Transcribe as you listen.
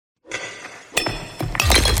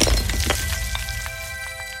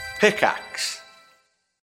Pickaxe.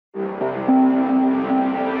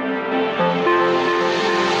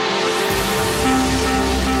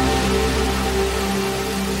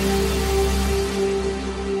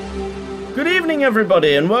 Good evening,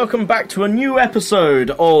 everybody, and welcome back to a new episode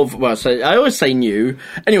of, I always say new.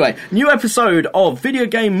 Anyway, new episode of Video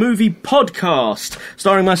Game Movie Podcast,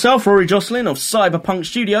 starring myself, Rory Jocelyn of Cyberpunk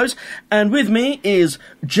Studios, and with me is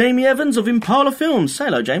Jamie Evans of Impala Films. Say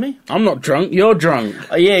hello, Jamie. I'm not drunk, you're drunk.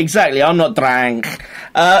 Yeah, exactly, I'm not drunk.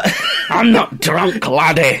 I'm not drunk,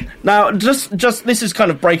 laddie. Now, just this is kind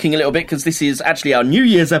of breaking a little bit, because this is actually our New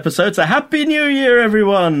Year's episode, so Happy New Year,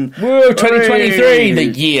 everyone! Woo, 2023, the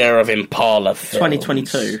year of Impala Films.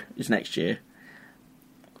 2022 is next year.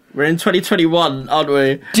 We're in 2021, aren't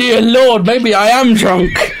we? Dear Lord, maybe I am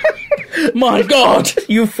drunk. My God,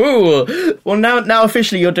 you fool! Well, now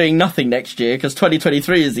officially you're doing nothing next year, because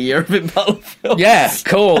 2023 is the year of Impala Films. Yeah,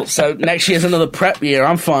 cool. So next year's another prep year.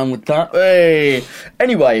 I'm fine with that. Hey.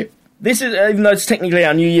 Anyway, this is, even though it's technically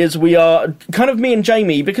our New Year's, we are, kind of me and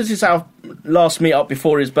Jamie, because it's our last meet-up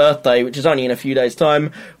before his birthday, which is only in a few days'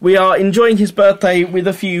 time, we are enjoying his birthday with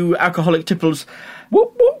a few alcoholic tipples,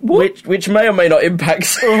 which may or may not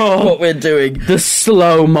impact what we're doing. The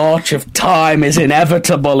slow march of time is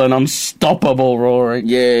inevitable and unstoppable, Rory.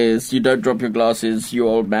 Yes, you don't drop your glasses, you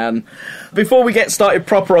old man. Before we get started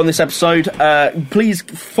proper on this episode, please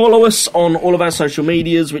follow us on all of our social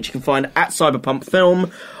medias, which you can find at Cyberpunk Film,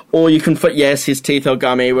 or you can yes, his teeth are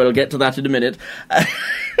gummy, we'll get to that in a minute.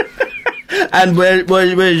 And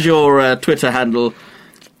where's your Twitter handle?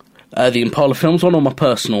 The Impala Films one or my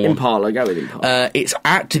personal one? Impala, go with Impala. It's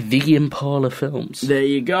at the Impala Films. There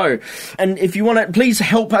you go. And if you want to, please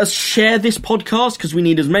help us share this podcast, because we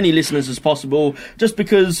need as many listeners as possible, just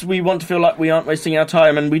because we want to feel like we aren't wasting our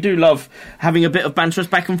time, and we do love having a bit of banterous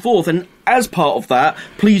back and forth. And as part of that,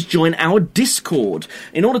 please join our Discord.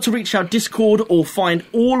 In order to reach our Discord or find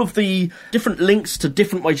all of the different links to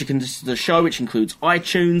different ways you can listen to the show, which includes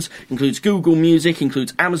iTunes, includes Google Music,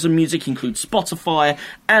 includes Amazon Music, includes Spotify,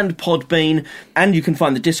 and Podbean, and you can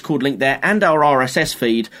find the Discord link there and our RSS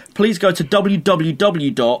feed, please go to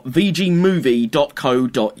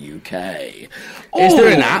www.vgmovie.co.uk. Is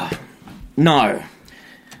there an app? No.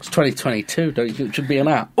 It's 2022, don't you think it should be an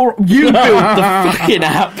app? Or you build the fucking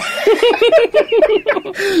app.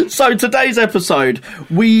 So today's episode,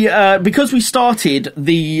 we because we started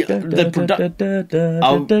the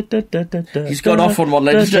he's gone off on one,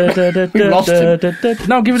 ladies and gentlemen. We've lost him.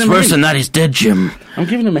 No, I'm giving him a hint. Than that, he's dead, Jim. I'm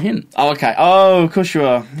giving him a hint. Oh, okay. Oh, of course you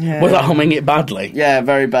are. Yeah. Was I humming it badly? Yeah,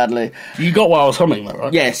 very badly. You got what I was humming, though,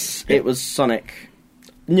 right? Yes, it was Sonic.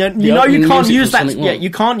 You know you can't use that. Yeah, you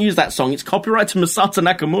can't use that song. It's copyright to Masato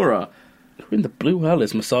Nakamura. Who in the blue hell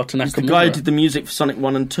is Masato Nakamura? He's the guy who did the music for Sonic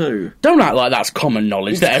 1 and 2. Don't act like that's common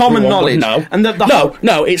knowledge. It's common knowledge. No, and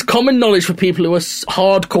no, it's common knowledge for people who are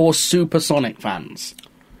hardcore Super Sonic fans.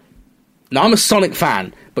 Now, I'm a Sonic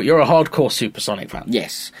fan, but you're a hardcore Super Sonic fan.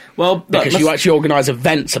 Yes. Well, because you actually organise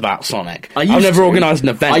events about Sonic. I've never to. organised an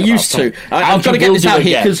event. I used to. I've got to get this out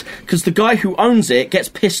here because the guy who owns it gets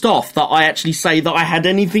pissed off that I actually say that I had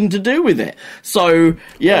anything to do with it. So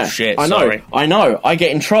yeah, oh, shit, I know. Sorry. I know. I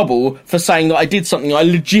get in trouble for saying that I did something I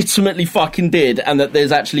legitimately fucking did, and that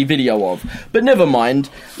there's actually video of. But never mind.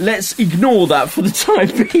 Let's ignore that for the time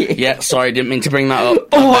being. Yeah, sorry, didn't mean to bring that up.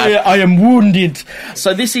 I am wounded.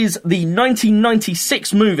 So this is the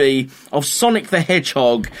 1996 movie of Sonic the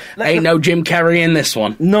Hedgehog. Ain't no Jim Carrey in this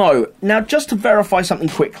one. No. Now, just to verify something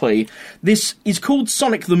quickly, this is called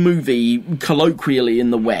Sonic the Movie, colloquially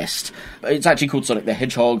in the West. It's actually called Sonic the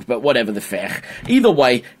Hedgehog, but whatever the fuck. Either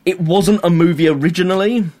way, it wasn't a movie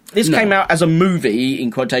originally. This came out as a movie,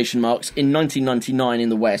 in quotation marks, in 1999 in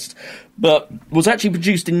the West, but was actually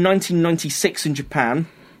produced in 1996 in Japan.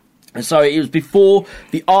 And so it was before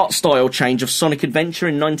the art style change of Sonic Adventure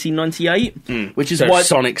in 1998, which is so why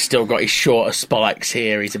Sonic's still got his shorter spikes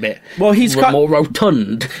here. He's a bit more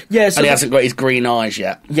rotund, yes, and he hasn't got his green eyes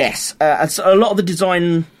yet. Yes, and so a lot of the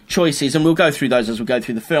design choices, and we'll go through those as we go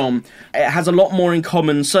through the film, it has a lot more in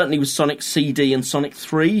common, certainly with Sonic CD and Sonic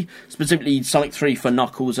 3, specifically Sonic 3 for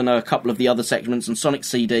Knuckles and a couple of the other segments, and Sonic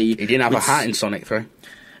CD. He didn't have a hat in Sonic 3.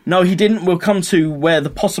 No, he didn't. We'll come to where the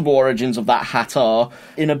possible origins of that hat are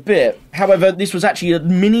in a bit. However, this was actually a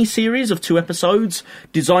mini-series of 2 episodes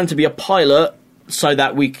designed to be a pilot so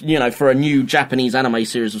that we, for a new Japanese anime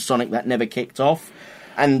series of Sonic that never kicked off.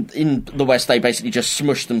 And in the West, they basically just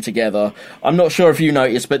smushed them together. I'm not sure if you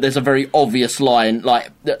noticed, but there's a very obvious line, like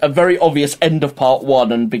a very obvious end of part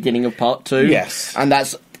 1 and beginning of part 2. Yes. And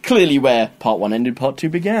that's clearly where part 1 ended, part 2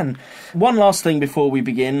 began. One last thing before we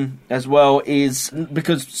begin as well is,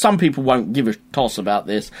 because some people won't give a toss about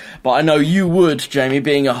this, but I know you would, Jamie,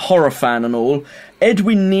 being a horror fan and all.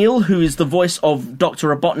 Edwin Neal, who is the voice of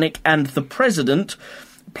Dr. Robotnik and the President,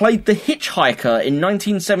 played the hitchhiker in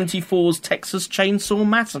 1974's Texas Chainsaw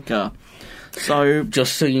Massacre. So,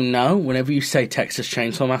 just so you know, whenever you say Texas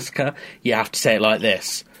Chainsaw Massacre, you have to say it like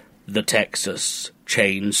this. The Texas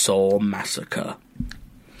Chainsaw Massacre.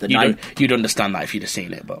 You'd understand that if you'd have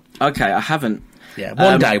seen it, but... Okay, I haven't. Yeah,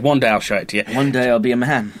 one day I'll show it to you. One day I'll be a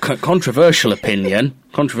man. Controversial opinion,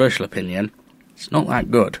 it's not that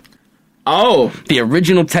good. Oh! The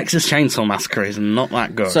original Texas Chainsaw Massacre is not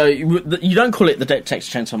that good. So you don't call it the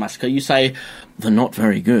Texas Chainsaw Massacre, you say the not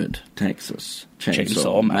very good Texas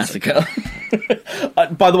Chainsaw Massacre.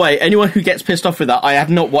 By the way, anyone who gets pissed off with that, I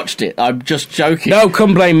have not watched it. I'm just joking. No,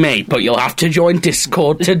 come blame me, but you'll have to join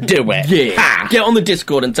Discord to do it. Yeah. Ha! Get on the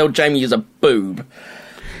Discord and tell Jamie he's a boob.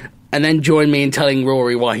 And then join me in telling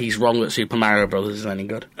Rory why he's wrong that Super Mario Brothers is any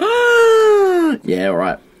good. Yeah,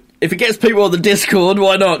 right. If it gets people on the Discord,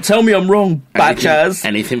 why not? Tell me I'm wrong, batchaz.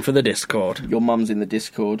 Anything for the Discord. Your mum's in the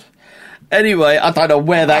Discord. Anyway, I don't know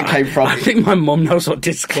where that came from. I think my mum knows what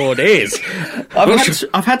Discord is.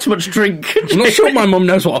 I've had too much drink. I'm not sure my mum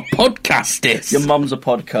knows what a podcast is. Your mum's a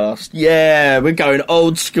podcast. Yeah, we're going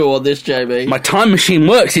old school on this, Jamie. My time machine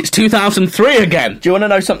works. It's 2003 again. Do you want to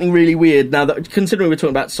know something really weird? Now, that considering we're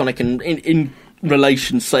talking about Sonic and in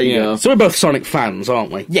relation Sega. Yeah. So we're both Sonic fans,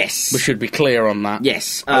 aren't we? Yes. We should be clear on that.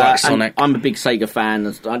 Yes. I like Sonic. I'm a big Sega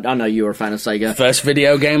fan. I know you're a fan of Sega. First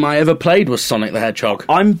video game I ever played was Sonic the Hedgehog.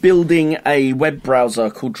 I'm building a web browser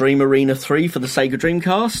called Dream Arena 3 for the Sega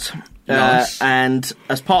Dreamcast. Nice. And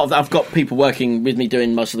as part of that, I've got people working with me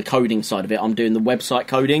doing most of the coding side of it. I'm doing the website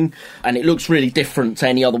coding, and it looks really different to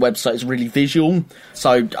any other website. It's really visual.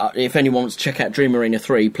 So if anyone wants to check out Dream Arena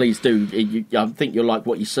 3, please do. I think you'll like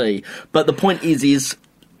what you see. But the point is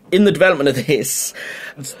in the development of this,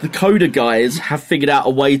 the coder guys have figured out a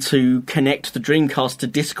way to connect the Dreamcast to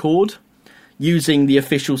Discord using the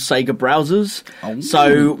official Sega browsers. Oh.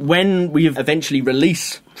 So when we eventually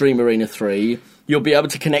release Dream Arena 3... you'll be able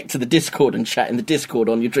to connect to the Discord and chat in the Discord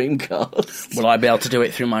on your Dreamcast. Will I be able to do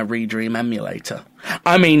it through my Redream emulator?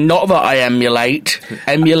 I mean, not that I emulate.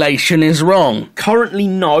 Emulation is wrong. Currently,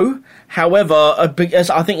 no. However, I think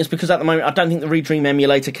it's because at the moment I don't think the Redream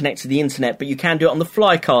emulator connects to the internet, but you can do it on the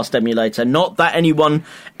Flycast emulator. Not that anyone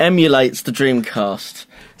emulates the Dreamcast.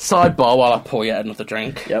 Sidebar while I pour yet another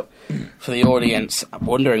drink. Yep. For the audience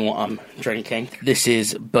wondering what I'm drinking, this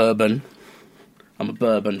is bourbon. I'm a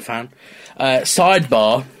bourbon fan.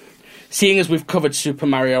 Sidebar, seeing as we've covered Super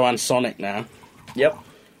Mario and Sonic now, yep,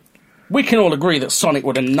 we can all agree that Sonic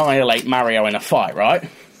would annihilate Mario in a fight, right?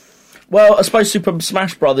 Well, I suppose Super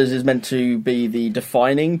Smash Brothers is meant to be the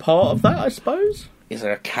defining part of that, I suppose. Is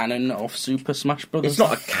there a canon of Super Smash Brothers? It's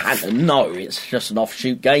not a canon, no, it's just an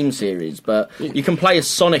offshoot game series, but you can play as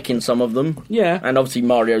Sonic in some of them. Yeah. And obviously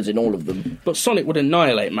Mario's in all of them. But Sonic would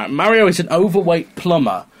annihilate Mario is an overweight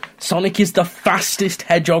plumber. Sonic is the fastest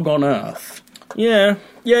hedgehog on Earth. Yeah.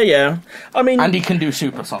 I mean... and he can do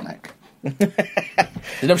Supersonic.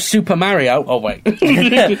 There's no Super Mario. Oh, wait.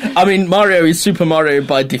 I mean, Mario is Super Mario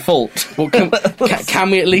by default. Well,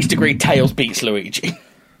 can we at least agree Tails beats Luigi?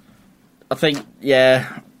 I think,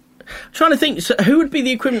 yeah. I'm trying to think, so who would be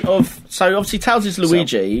the equivalent of... So, obviously, Tails is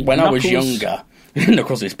Luigi. So, when Knuckles... I was younger...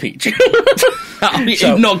 Knuckles is Peach. You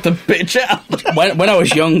knocked the bitch out. when I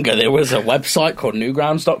was younger, there was a website called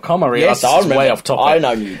Newgrounds.com. I realised I was way off topic. I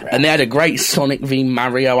know Newgrounds. And they had a great Sonic v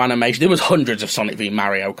Mario animation. There was hundreds of Sonic v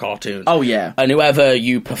Mario cartoons. Oh, yeah. And whoever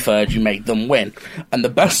you preferred, you made them win. And the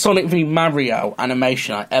best Sonic v Mario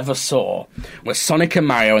animation I ever saw was Sonic and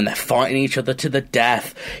Mario, and they're fighting each other to the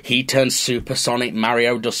death. He turns Super Sonic,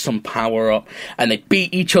 Mario does some power up, and they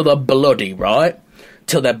beat each other bloody, right?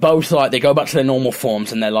 Till they're both like, they go back to their normal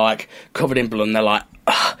forms and they're like covered in blood and they're like,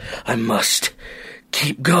 I must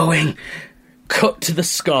keep going. Cut to the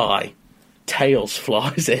sky. Tails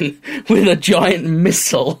flies in with a giant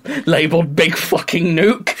missile labelled Big Fucking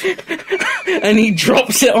Nuke. And he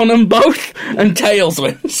drops it on them both and Tails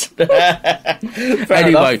wins.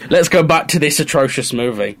 Anyway, let's go back to this atrocious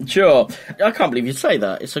movie. Sure. I can't believe you say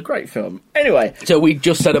that. It's a great film. Anyway. So we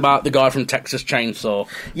just said about the guy from Texas Chainsaw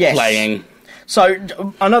playing... So,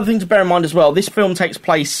 another thing to bear in mind as well, this film takes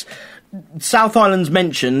place... South Island's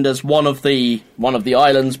mentioned as one of the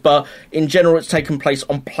islands, but in general it's taken place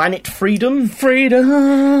on Planet Freedom.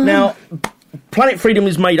 Now, Planet Freedom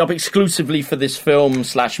is made up exclusively for this film /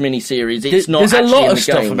 miniseries. It's not There's actually a lot in of the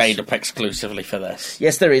stuff games. made up exclusively for this.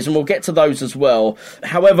 Yes, there is, and we'll get to those as well.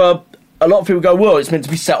 However, a lot of people go, well, it's meant to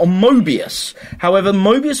be set on Mobius. However,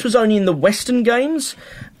 Mobius was only in the Western games.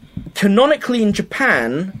 Canonically in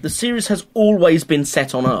Japan, the series has always been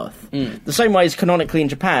set on Earth. The same way as canonically in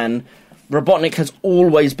Japan, Robotnik has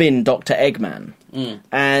always been Dr. Eggman.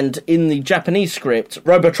 And in the Japanese script,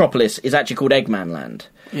 Robotropolis is actually called Eggman Land.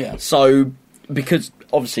 Yeah. So, because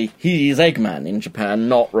obviously he is Eggman in Japan,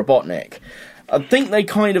 not Robotnik. I think they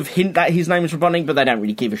kind of hint that his name is Robotnik, but they don't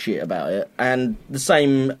really give a shit about it. And the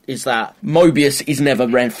same is that Mobius is never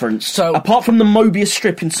referenced. So, apart from the Mobius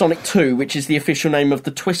strip in Sonic 2, which is the official name of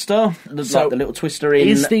the Twister, like the little Twister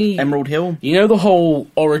in Emerald Hill. You know the whole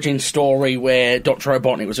origin story where Dr.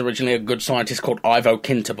 Robotnik was originally a good scientist called Ivo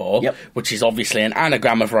Kintabor, which is obviously an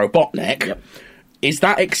anagram of Robotnik. Yep. Is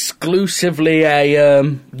that exclusively a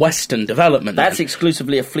Western development? That's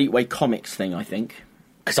exclusively a Fleetway Comics thing, I think.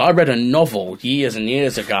 Because I read a novel years and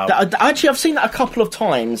years ago. Actually, I've seen that a couple of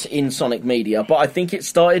times in Sonic Media, but I think it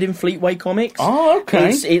started in Fleetway Comics. Oh,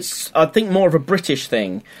 okay. It's I think, more of a British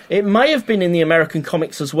thing. It may have been in the American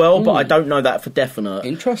comics as well, but I don't know that for definite.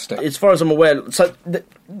 Interesting. As far as I'm aware, so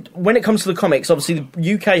when it comes to the comics, obviously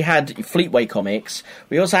the UK had Fleetway Comics.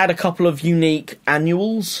 We also had a couple of unique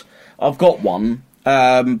annuals. I've got one,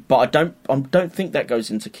 but I don't think that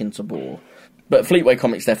goes into Kintabor. But Fleetway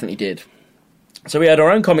Comics definitely did. So we had our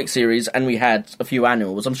own comic series, and we had a few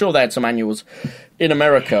annuals. I'm sure they had some annuals in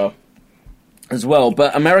America as well,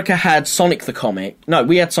 but America had Sonic the Comic. No,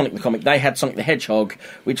 we had Sonic the Comic. They had Sonic the Hedgehog,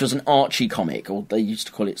 which was an Archie comic, or they used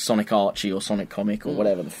to call it Sonic Archie or Sonic Comic or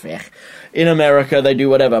whatever the fuck. In America, they do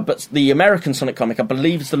whatever, but the American Sonic Comic, I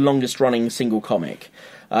believe, is the longest-running single comic.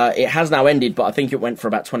 It has now ended, but I think it went for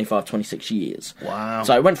about 25, 26 years. Wow.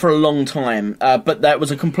 So it went for a long time, but that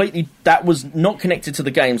was not connected to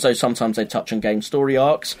the games, though sometimes they'd touch on game story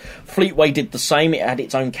arcs. Fleetway did the same, it had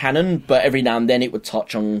its own canon, but every now and then it would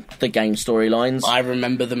touch on the game storylines. I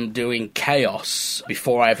remember them doing Chaos.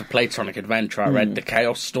 Before I ever played Sonic Adventure, I read the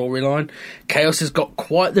Chaos storyline. Chaos has got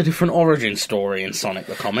quite the different origin story in Sonic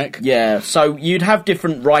the Comic. Yeah, so you'd have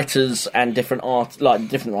different writers and different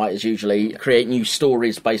writers usually create new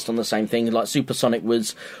stories based on the same thing. Like Supersonic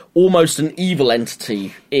was almost an evil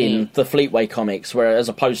entity in the Fleetway comics, whereas as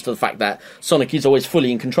opposed to the fact that Sonic is always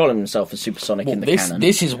fully in control of himself as Supersonic in the canon.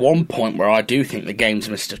 This is one point where I do think the game's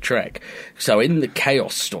missed a trick. So in the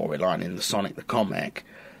Chaos storyline in the Sonic the Comic,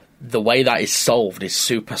 the way that is solved is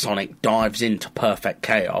Supersonic dives into perfect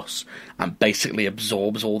chaos and basically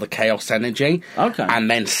absorbs all the chaos energy,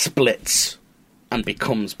 and then splits and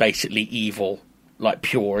becomes basically evil, like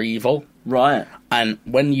pure evil. Right. And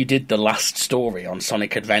when you did the last story on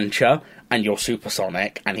Sonic Adventure, and you're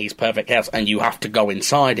Supersonic, and he's Perfect Chaos, and you have to go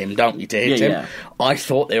inside him, don't you, to hit him? Yeah. I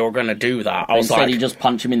thought they were going to do that. Instead, you just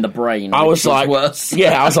punch him in the brain. I was like, worse.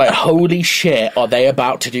 Yeah, I was like, holy shit, are they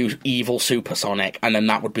about to do evil Supersonic? And then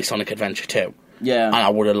that would be Sonic Adventure 2. Yeah. And I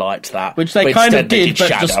would have liked that. Which they kind of did, but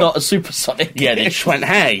Shadow. just not a Supersonic. Yeah, they just went,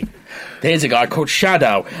 hey, there's a guy called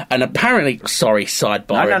Shadow. And apparently, sorry,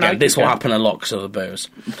 sidebar again, this will happen a lot because of the booze.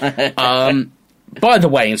 By the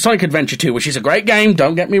way, in Sonic Adventure 2, which is a great game,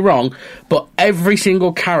 don't get me wrong, but every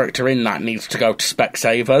single character in that needs to go to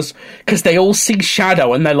Specsavers, because they all see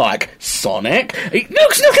Shadow and they're like, Sonic? He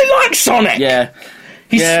looks nothing like Sonic! Yeah.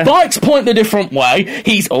 His spikes point a different way.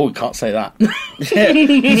 We can't say that. Yeah.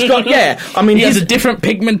 He's got, I mean, he has a different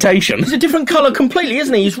pigmentation. He's a different colour completely,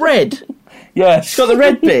 isn't he? He's red. Yes. He's got the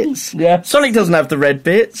red bits. Yeah. Sonic doesn't have the red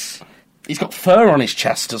bits. He's got fur on his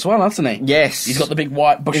chest as well, hasn't he? Yes. He's got the big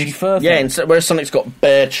white bushy fur thing. Yeah, and whereas Sonic's got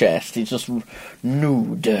bare chest, he's just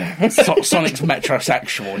nude. Sonic's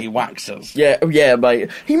metrosexual, he waxes. Yeah,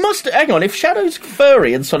 mate. He must... Hang on, if Shadow's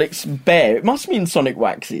furry and Sonic's bare, it must mean Sonic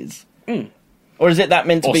waxes. Or is it that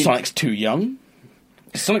meant to be... Or Sonic's too young?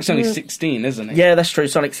 Sonic's only 16, isn't he? Yeah, that's true,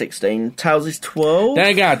 Sonic's 16. Tails is 12. There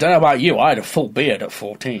you go, I don't know about you, I had a full beard at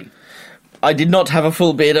 14. I did not have a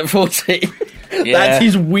full beard at 14. Yeah. That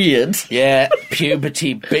is weird. Yeah,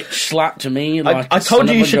 puberty bitch slapped to me. Like I told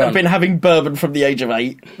you should have been having bourbon from the age of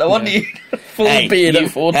 8. No wonder you full beard at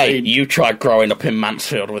 14. Hey, you tried growing up in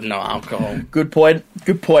Mansfield with no alcohol. Good point.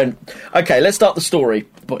 Okay, let's start the story.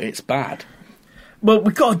 But it's bad. Well,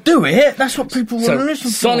 we got to do it. That's what people want to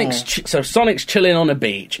listen for. Sonic's chilling on a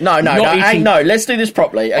beach. No. Let's do this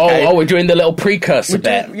properly. Okay. We're doing the little precursor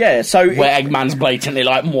bit. So where Eggman's blatantly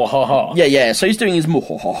like mwahaha. Yeah. So he's doing his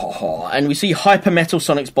mwahaha, and we see Hyper Metal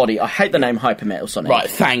Sonic's body. I hate the name Hyper Metal Sonic. Right,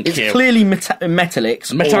 thank you. It's clearly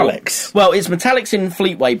Metallics. Metallics. Well, it's Metallics in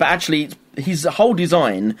Fleetway, but actually his whole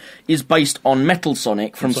design is based on Metal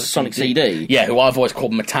Sonic from Sonic CD. Yeah, who I've always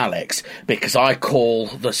called Metallics, because I call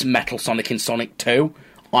this Metal Sonic in Sonic 2,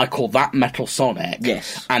 I call that Metal Sonic.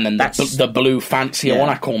 Yes. And then the blue fancier one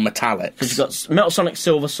I call Metallics. Because you've got Metal Sonic,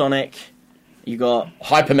 Silver Sonic, you got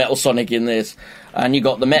Hyper Metal Sonic in this, and you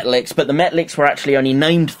got the Metallics, but the Metallics were actually only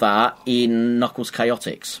named that in Knuckles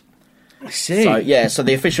Chaotix. I see. So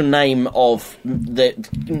the official name of the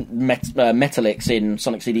Metallics in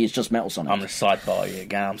Sonic CD is just Metal Sonic. I'm going to sidebar you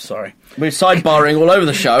again, I'm sorry. We're sidebarring all over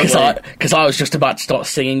the show. Because I was just about to start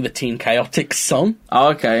singing the Team Chaotix song. Oh,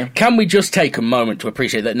 okay. Can we just take a moment to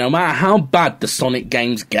appreciate that no matter how bad the Sonic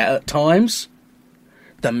games get at times,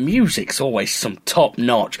 the music's always some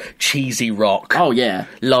top-notch, cheesy rock. Oh, yeah.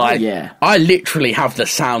 I literally have the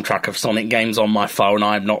soundtrack of Sonic games on my phone.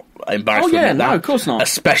 I'm not embarrassed to admit that. No, of course not.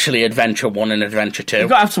 Especially Adventure 1 and Adventure 2. You've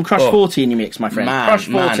got to have some Crush 40 in your mix, my friend. Crush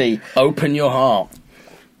 40. Man, open your heart.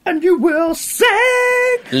 And you will sing!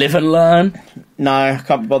 Live and learn. No, I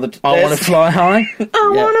can't be bothered. I want to fly high.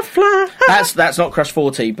 I want to fly high. That's not Crush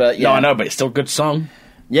 40, but yeah. No, I know, but it's still a good song.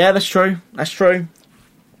 Yeah, that's true.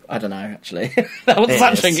 I don't know, actually. That was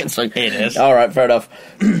such a good song. It is. All right, fair enough.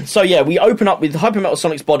 So, yeah, we open up with Hyper Metal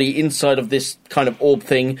Sonic's body inside of this kind of orb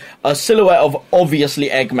thing. A silhouette of, obviously,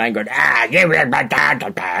 Eggman going,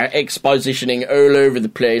 expositioning all over the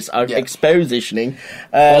place. Expositioning.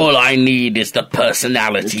 All I need is the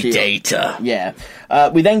personality data. Yeah.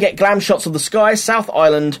 We then get glam shots of the sky, South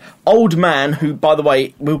Island, Old Man, who, by the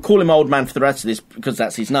way, we'll call him Old Man for the rest of this because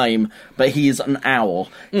that's his name, but he is an owl.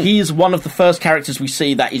 He is one of the first characters we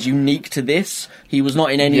see that is unique to this. He was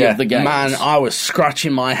not in any of the games. Man, I was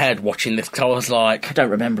scratching my head watching this because I was like... I don't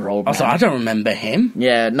remember Old Man. I was like, I don't remember him.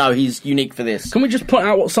 Yeah, no, he's unique for this. Can we just point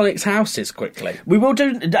out what Sonic's house is quickly? We will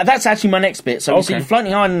do... That's actually my next bit. So we see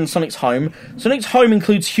Floating Island and Sonic's home. Sonic's home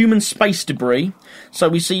includes human space debris. So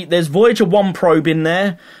we see there's Voyager 1 probe in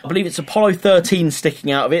there. I believe it's Apollo 13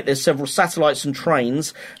 sticking out of it. There's several satellites and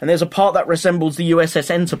trains. And there's a part that resembles the USS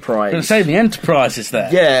Enterprise. I was going to say, the Enterprise is there.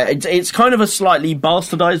 Yeah, it's kind of a slightly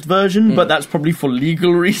bastardized version, but that's probably for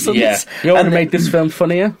legal reasons. Yeah. You know what would make this film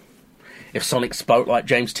funnier? If Sonic spoke like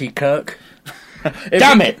James T. Kirk.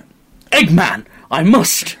 Damn it! Eggman! I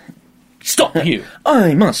must stop you!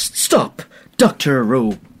 I must stop Dr.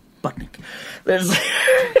 Robotnik. There's...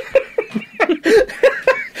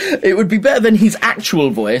 It would be better than his actual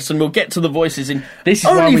voice, and we'll get to the voices in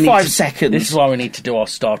only 5 seconds. This is why we need to do our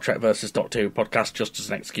Star Trek versus Doctor Who podcast, just as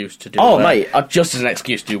an excuse to do just as an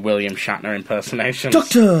excuse to do William Shatner impersonations.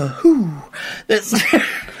 Doctor Who!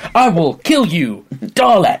 I will kill you,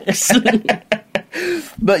 Daleks!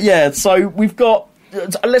 But yeah, so we've got...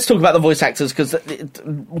 Let's talk about the voice actors, because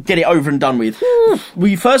get it over and done with.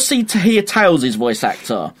 We first see to hear Tails' voice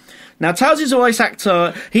actor. Now, Tails' voice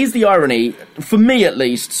actor, here's the irony, for me at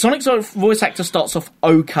least, Sonic's voice actor starts off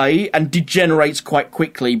okay and degenerates quite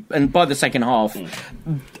quickly, and by the second half,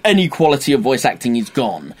 any quality of voice acting is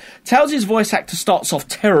gone. Tails' voice actor starts off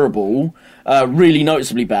terrible, really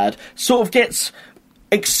noticeably bad, sort of gets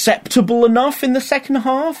acceptable enough in the second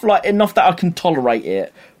half, like enough that I can tolerate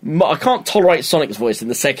it. I can't tolerate Sonic's voice in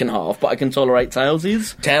the second half, but I can tolerate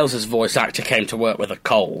Tails'. Tails' voice actor came to work with a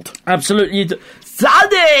cold. Absolutely.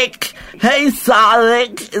 Sonic! Hey,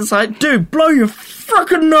 Sonic! It's like, dude, blow your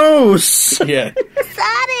fucking nose! Yeah.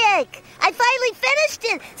 Sonic! I finally finished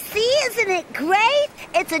it! See, isn't it great?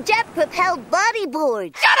 It's a jet-propelled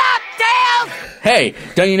bodyboard. Shut up, Tails! Hey,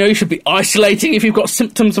 don't you know you should be isolating if you've got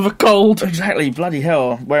symptoms of a cold? Exactly, bloody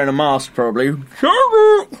hell. Wearing a mask, probably.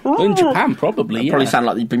 In Japan, probably, Probably sound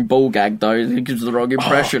like you've been ball-gagged, though. It gives the wrong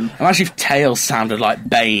impression. Imagine if Tails sounded like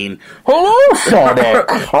Bane. Hello,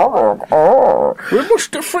 Sonic! We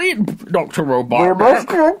must defeat Dr. Robotnik. We must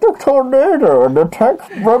take the tornado and attack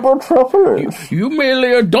Robotropolis. You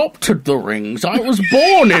merely adopted the rings. I was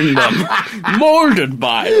born in them. Molded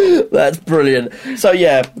by them. That's brilliant. So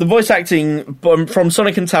yeah, the voice acting from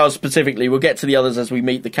Sonic and Tails specifically, we'll get to the others as we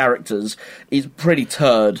meet the characters, is pretty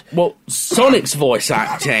turd. Well, Sonic's voice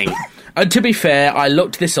acting, and to be fair, I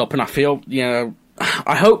looked this up and I feel,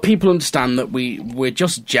 I hope people understand that we're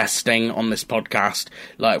just jesting on this podcast.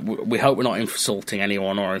 Like, we hope we're not insulting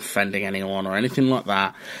anyone or offending anyone or anything like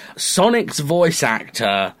that. Sonic's voice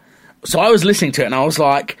actor... So I was listening to it and I was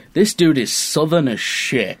like, this dude is southern as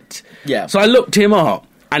shit. Yeah. So I looked him up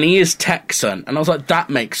and he is Texan. And I was like, that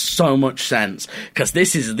makes so much sense. Because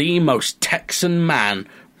this is the most Texan man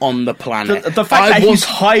on the planet. The fact that he's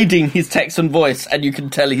hiding his Texan voice and you can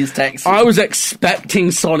tell he's Texan. I was expecting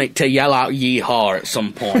Sonic to yell out yeehaw at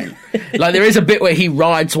some point. Like, there is a bit where he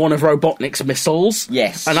rides one of Robotnik's missiles.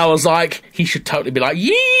 Yes. And I was like, he should totally be like,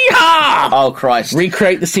 yeehaw! Oh, Christ.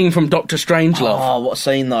 Recreate the scene from Dr. Strangelove. Oh, what a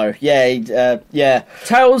scene, though. Yeah.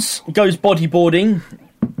 Tails goes bodyboarding.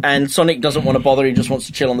 and Sonic doesn't want to bother, he just wants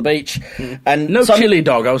to chill on the beach. And No Sonic, chili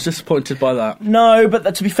dog, I was disappointed by that. No,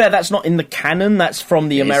 but to be fair, that's not in the canon, that's from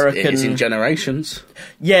the American... It is in Generations.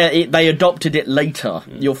 Yeah, they adopted it later.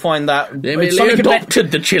 You'll find that... They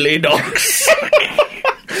adopted the chili dogs.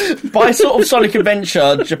 By sort of Sonic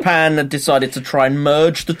Adventure, Japan had decided to try and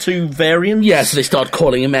merge the two variants. Yeah, so they started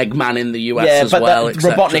calling him Eggman in the US as well.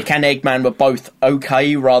 Robotnik and Eggman were both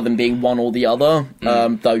okay rather than being one or the other,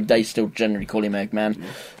 though they still generally call him Eggman.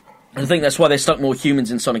 I think that's why they stuck more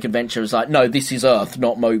humans in Sonic Adventure. It's like, no, this is Earth,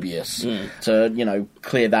 not Mobius. To,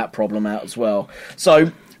 clear that problem out as well.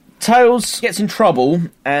 So... Tails gets in trouble,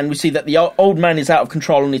 and we see that the old man is out of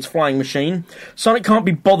control on his flying machine. Sonic can't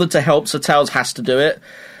be bothered to help, so Tails has to do it.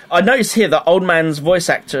 I noticed here that old man's voice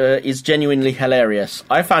actor is genuinely hilarious.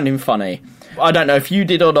 I found him funny. I don't know if you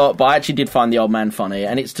did or not, but I actually did find the old man funny,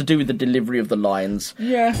 and it's to do with the delivery of the lines.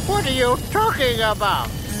 Yeah. What are you talking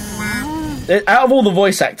about? Out of all the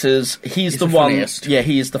voice actors, he's the one... funniest. Yeah,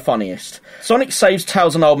 he is the funniest. Sonic saves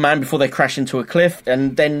Tails and Old Man before they crash into a cliff,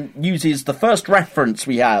 and then uses the first reference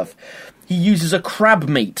we have. He uses a crab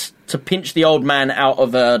meat to pinch the old man out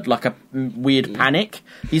of a weird panic.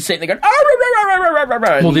 He's sitting there going...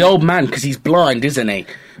 Well, the old man, because he's blind, isn't he?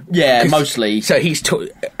 Yeah, mostly. So he's...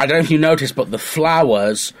 I don't know if you noticed, but the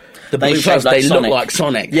flowers... The blue flowers, they look like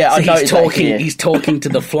Sonic. Yeah, so I he's talking to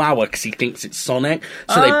the flower because he thinks it's Sonic.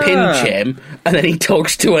 So they pinch him, and then he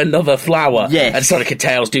talks to another flower. Yes. And Sonic and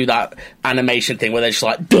Tails do that animation thing where they're just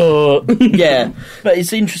like, duh. Yeah. But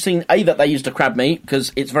it's interesting, A, that they used a crab meat,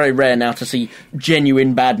 because it's very rare now to see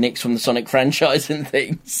genuine badniks from the Sonic franchise and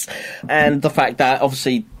things. And the fact that,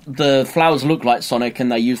 obviously... the flowers look like Sonic,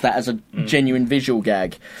 and they use that as a genuine visual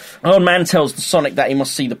gag. Old man tells Sonic that he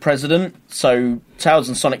must see the president, so Tails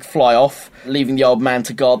and Sonic fly off, leaving the old man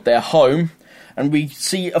to guard their home. And we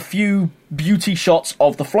see a few beauty shots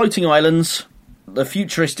of the floating islands, the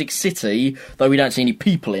futuristic city, though we don't see any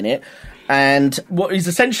people in it, and what is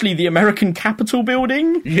essentially the American Capitol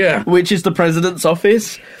building, which is the president's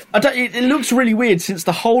office. It looks really weird since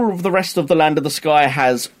the whole of the rest of the Land of the Sky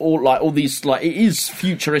has all these it is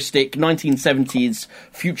futuristic 1970s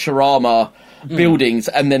Futurama buildings,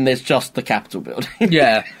 and then there's just the Capitol building.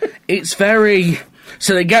 Yeah, it's very...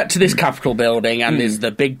 So they get to this Capitol building, and there's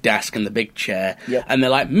the big desk and the big chair, and they're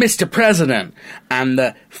like, Mr. President! And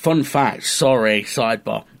the fun fact,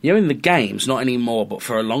 sidebar, in the games, not anymore, but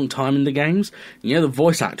for a long time in the games, the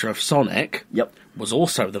voice actor of Sonic was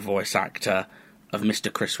also the voice actor of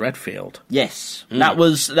Mr. Chris Redfield. Yes. That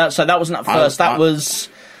wasn't at first,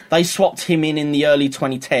 they swapped him in the early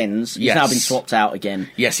 2010s. He's now been swapped out again.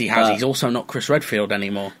 Yes, he has. He's also not Chris Redfield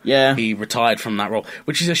anymore. Yeah. He retired from that role,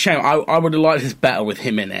 which is a shame. I would have liked this better with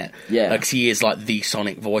him in it. Yeah. Because he is like the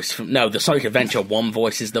Sonic voice from... No, the Sonic Adventure 1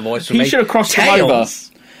 voice is the voice from He should have crossed him over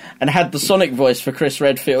and had the Sonic voice for Chris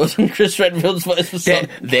Redfield and Chris Redfield's voice for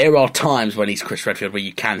Sonic. There are times when he's Chris Redfield where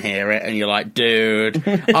you can hear it and you're like, dude,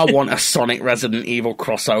 I want a Sonic Resident Evil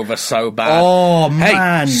crossover so bad. Oh,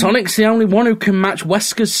 man. Hey, Sonic's the only one who can match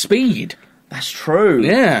Wesker's speed. That's true.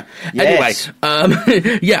 Yeah. Yes.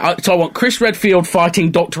 Anyway, so I want Chris Redfield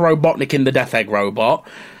fighting Dr. Robotnik in the Death Egg Robot,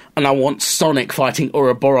 and I want Sonic fighting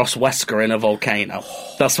Ouroboros Wesker in a volcano.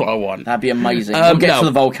 That's what I want. That'd be amazing. We'll get to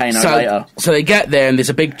the volcano later. So they get there, and there's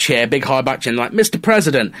a big chair, big high back chair, and like, Mr.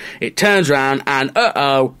 President. It turns around, and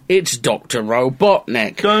it's Dr.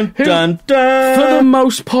 Robotnik. Dun, dun, dun. For the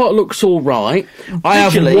most part, looks all right. I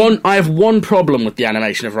have one problem with the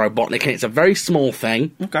animation of Robotnik, and it's a very small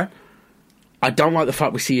thing. Okay. I don't like the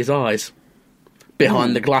fact we see his eyes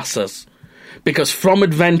behind the glasses. Because from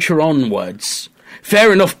Adventure onwards,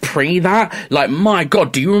 fair enough pre that, like, my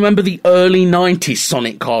god, do you remember the early 90s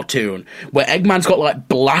Sonic cartoon where Eggman's got, like,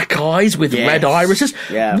 black eyes with red irises?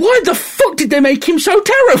 Yeah. Why the fuck did they make him so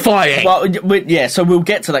terrifying? Well, yeah, so we'll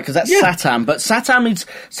get to that, because that's Satam, but Satam's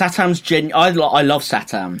I love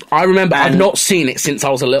Satam. I remember, I've not seen it since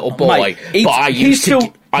I was a little boy, mate, but I used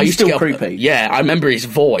to... He's still creepy. Yeah, I remember his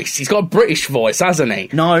voice. He's got a British voice, hasn't he?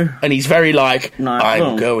 No. And he's very like,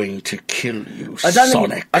 I'm going to kill you,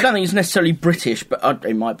 Sonic. I don't think he's necessarily British, but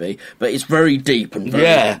it might be. But it's very deep and very...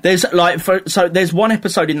 Yeah. There's there's one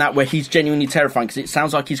episode in that where he's genuinely terrifying because it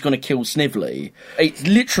sounds like he's going to kill Snively. It's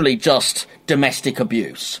literally just domestic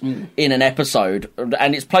abuse in an episode,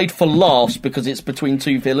 and it's played for laughs because it's between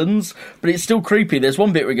two villains, but it's still creepy. There's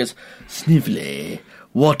one bit where he goes, Snively,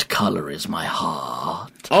 what colour is my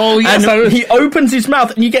heart? Oh, yes. And he opens his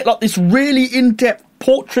mouth and you get like this really in-depth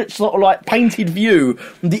portrait sort of like painted view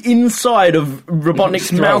from the inside of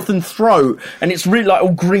Robotnik's mouth and throat, and it's really like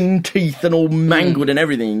all green teeth and all mangled and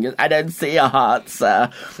everything. I don't see a heart, sir.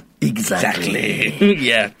 Exactly.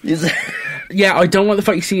 Yeah. Yeah, I don't like the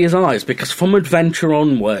fact you see his eyes, because from Adventure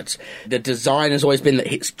onwards, the design has always been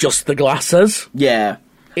that it's just the glasses. Yeah.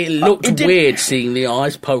 It looked weird seeing the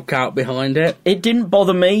eyes poke out behind it. It didn't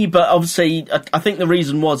bother me, but obviously, I think the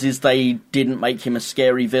reason is they didn't make him a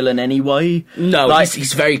scary villain anyway. No,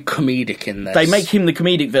 he's very comedic in this. They make him the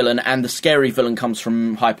comedic villain, and the scary villain comes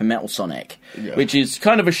from Hyper Metal Sonic, which is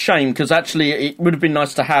kind of a shame, because actually it would have been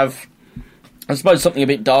nice to have, I suppose, something a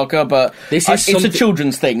bit darker, but it's a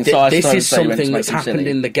children's thing, so this is something that's happened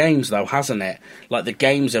in the games, though, hasn't it? Like, the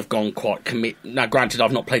games have gone quite Now, granted,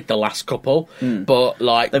 I've not played the last couple, but,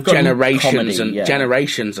 like, Generations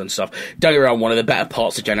and stuff. Don't get me wrong, one of the better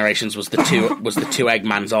parts of Generations was the two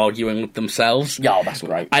Eggmans arguing with themselves. Yeah, that's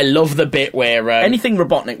great. I love the bit where... anything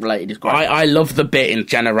Robotnik related is great. I love the bit in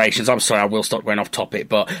Generations. I'm sorry, I will stop going off topic,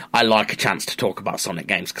 but I like a chance to talk about Sonic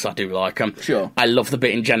games, because I do like them. Sure. I love the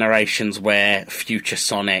bit in Generations where Future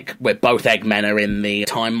Sonic, where both Eggmen are in the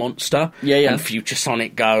time monster, and Future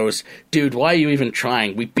Sonic goes, dude, why are you even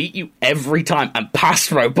trying? We beat you every time. And past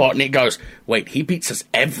Robotnik goes, wait, he beats us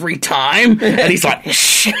every time? And he's like,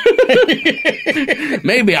 shh.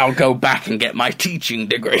 Maybe I'll go back and get my teaching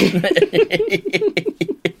degree.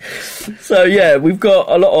 So yeah, we've got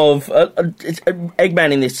a lot of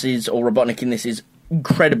Eggman in this or Robotnik in this is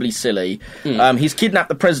incredibly silly. He's kidnapped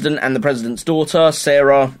the president and the president's daughter,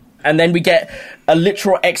 Sarah. And then we get a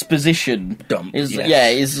literal exposition.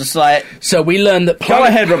 It's just like... So we learn that... Go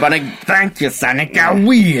ahead, Robotnik. Thank you, Sonic, I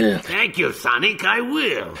will. Thank you, Sonic, I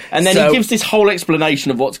will. And then he gives this whole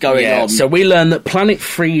explanation of what's going on. So we learn that Planet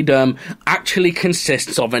Freedom actually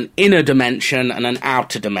consists of an inner dimension and an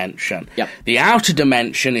outer dimension. Yep. The outer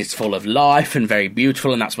dimension is full of life and very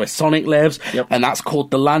beautiful, and that's where Sonic lives. Yep. And that's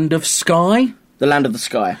called the Land of Sky. The Land of the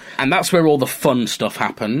Sky. And that's where all the fun stuff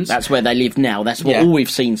happens. That's where they live now. That's all we've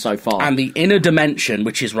seen so far. And the inner dimension,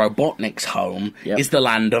 which is Robotnik's home, is the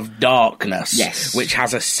Land of Darkness. Yes. Which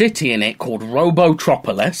has a city in it called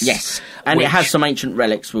Robotropolis. Yes. And it has some ancient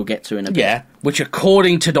relics we'll get to in a bit. Yeah. Which,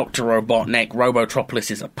 according to Dr. Robotnik, Robotropolis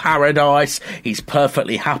is a paradise. He's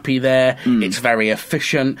perfectly happy there. It's very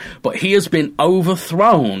efficient. But he has been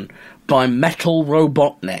overthrown by Metal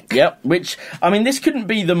Robotnik. Yep, which, I mean, this couldn't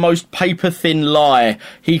be the most paper-thin lie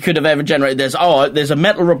he could have ever generated. There's a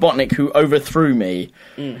Metal Robotnik who overthrew me,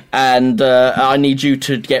 and I need you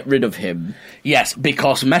to get rid of him. Yes,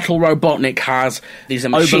 because Metal Robotnik has... There's a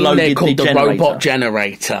machine there called the Robot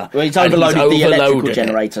Generator. Well, he's overloaded the electrical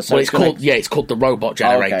generator. So it's called the Robot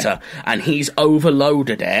Generator. And he's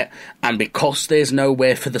overloaded it, and because there's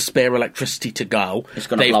nowhere for the spare electricity to go,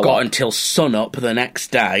 they've got until sunup the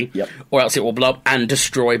next day, or else it will blow up and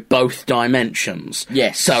destroy both dimensions.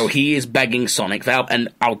 Yes. So he is begging Sonic for help, and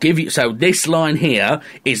I'll give you... So this line here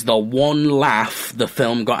is the one laugh the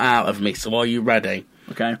film got out of me, so are you ready?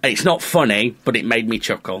 Okay. It's not funny, but it made me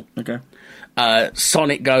chuckle. Okay.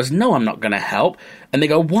 Sonic goes, no, I'm not going to help. And they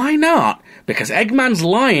go, why not? Because Eggman's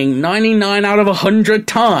lying 99 out of 100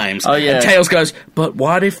 times. Oh, yeah. And Tails goes, but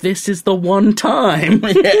what if this is the one time?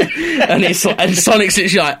 and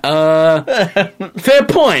Sonic's like, fair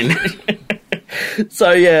point.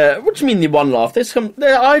 So, yeah, what do you mean the one laugh?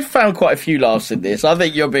 I found quite a few laughs in this. I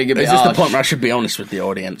think you're being a bit harsh. Is this the point where I should be honest with the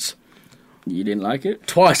audience? You didn't like it?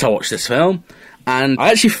 Twice I watched this film, and I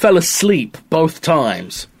actually fell asleep both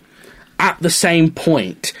times at the same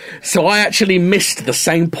point. So I actually missed the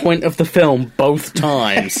same point of the film both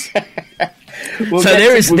times. So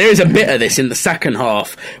there is a bit of this in the second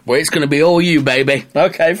half where it's going to be all you, baby.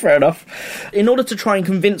 Okay, fair enough. In order to try and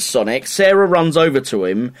convince Sonic, Sarah runs over to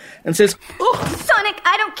him and says, "Oh, Sonic,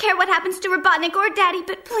 I don't care what happens to Robotnik or Daddy,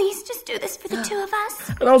 but please just do this for the two of us."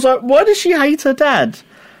 And I was like, why does she hate her dad?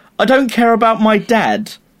 I don't care about my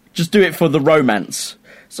dad. Just do it for the romance.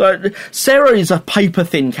 So, Sarah is a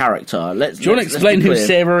paper-thin character. Do you want to explain who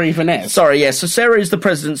Sarah even is? Sorry, yes. So, Sarah is the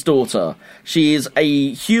president's daughter. She is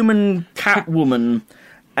a human cat woman,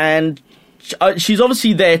 and she's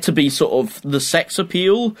obviously there to be sort of the sex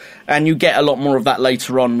appeal, and you get a lot more of that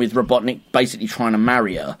later on with Robotnik basically trying to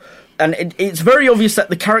marry her. And it's very obvious that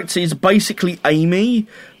the character is basically Amy,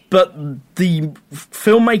 but the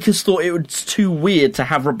filmmakers thought it was too weird to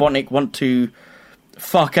have Robotnik want to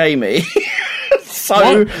fuck Amy.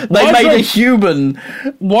 So they made a human.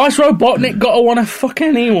 Why's Robotnik got to want to fuck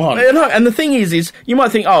anyone? And the thing is you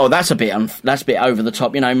might think, oh, that's a bit over the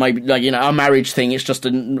top. You know, maybe a marriage thing. It's just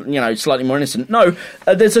slightly more innocent. No,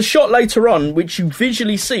 there's a shot later on which you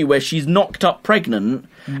visually see where she's knocked up pregnant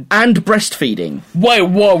and breastfeeding.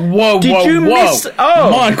 Whoa! Did you miss?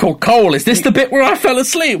 Oh, Michael Cole, is this the bit where I fell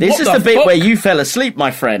asleep? This is the bit where you fell asleep,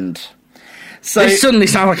 my friend. So this suddenly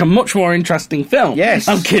sounds like a much more interesting film. Yes.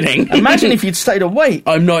 I'm kidding. Imagine if you'd stayed awake.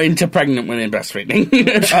 I'm not into pregnant women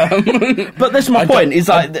breastfeeding. But that's my point. Is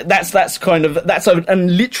like that's a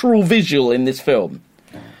literal visual in this film.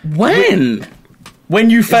 When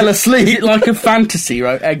you fell asleep, Is it like a fantasy,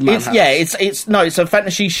 right? Eggman has? It's a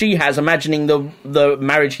fantasy she has, imagining the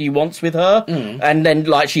marriage he wants with her, and then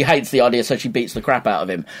like she hates the idea, so she beats the crap out of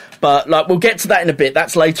him. But like we'll get to that in a bit.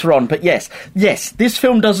 That's later on. But yes, this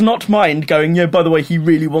film does not mind going. Yeah, by the way, he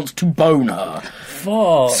really wants to bone her.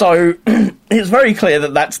 Fuck. So it's very clear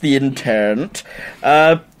that that's the intent.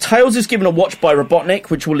 Tails is given a watch by Robotnik,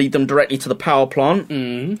 which will lead them directly to the power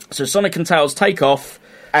plant. So Sonic and Tails take off.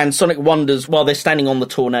 And Sonic wonders, while they're standing on the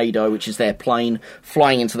Tornado, which is their plane,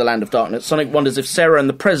 flying into the Land of Darkness, Sonic wonders if Sarah and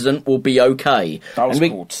the President will be okay. That was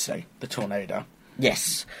cool to see, the Tornado.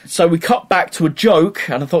 Yes. So we cut back to a joke,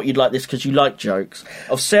 and I thought you'd like this because you like jokes,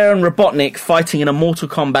 of Sarah and Robotnik fighting in a Mortal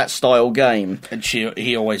Kombat-style game. And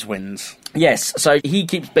he always wins. Yes, so he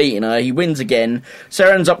keeps beating her, he wins again.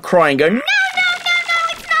 Sarah ends up crying, going, No,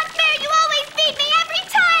 it's not fair. You always beat me every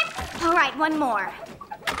time. All right, one more.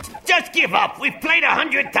 Just give up. We've played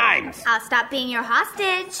 100 times. I'll stop being your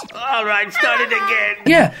hostage. All right, start it again.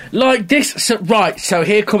 Yeah, like this. So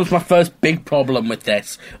here comes my first big problem with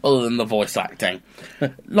this, other than the voice acting.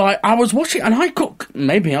 Like, I was watching, and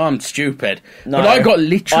maybe I'm stupid, but I got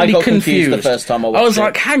literally confused the first time I watched it. I was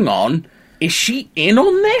like, hang on, is she in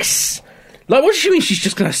on this? Like, what does she mean she's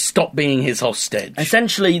just going to stop being his hostage?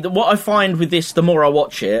 Essentially, what I find with this, the more I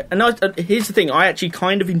watch it, and here's the thing, I actually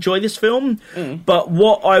kind of enjoy this film, but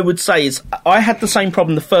what I would say is, I had the same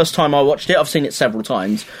problem the first time I watched it. I've seen it several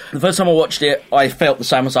times. The first time I watched it, I felt the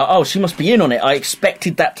same. I was like, oh, she must be in on it. I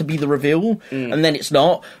expected that to be the reveal, and then it's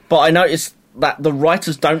not. But I noticed that the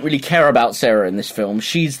writers don't really care about Sarah in this film.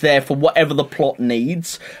 She's there for whatever the plot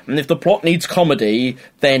needs, and if the plot needs comedy,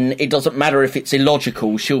 then it doesn't matter if it's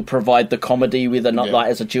illogical. She'll provide the comedy with like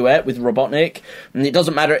as a duet with Robotnik, and it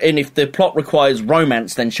doesn't matter. And if the plot requires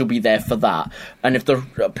romance, then she'll be there for that. And if the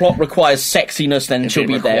plot requires sexiness, then she'll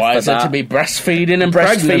be there for that. Her to be breastfeeding and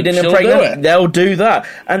pregnant, they'll do that.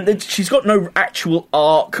 And she's got no actual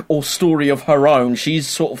arc or story of her own. She's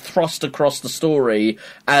sort of thrust across the story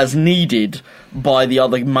as needed by the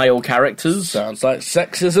other male characters. Sounds like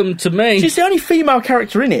sexism to me. She's the only female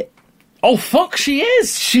character in it. Oh, fuck, she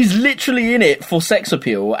is! She's literally in it for sex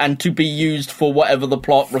appeal and to be used for whatever the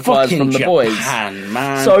plot requires fucking from the Japan, boys.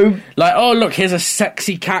 Man. So, like, oh, look, here's a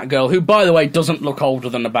sexy cat girl who, by the way, doesn't look older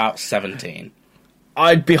than about 17.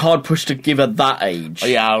 I'd be hard-pushed to give her that age. Oh,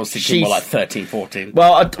 yeah, I was thinking more like 13, 14.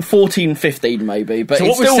 Well, 14, 15 maybe, but so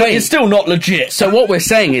it's still not legit. So what we're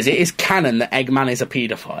saying is it is canon that Eggman is a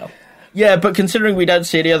paedophile. Yeah, but considering we don't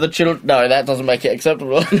see any other children... No, that doesn't make it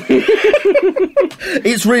acceptable.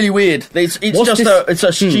 It's really weird. It's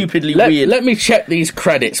a stupidly weird... Let me check these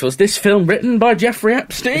credits. Was this film written by Jeffrey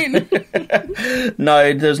Epstein?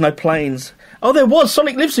 No, there's no planes. Oh, there was.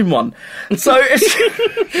 Sonic lives in one. So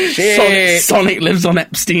Sonic lives on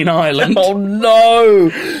Epstein Island. Oh,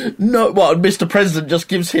 no. No, what, Mr. President just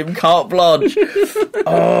gives him carte blanche.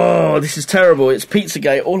 Oh, this is terrible. It's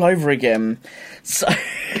Pizzagate all over again. So...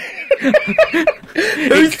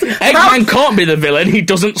 Eggman can't be the villain, he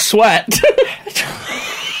doesn't sweat.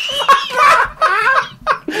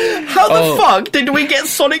 How the fuck did we get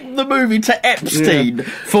Sonic the movie to Epstein?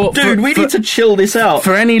 Yeah. We need to chill this out.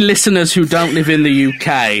 For any listeners who don't live in the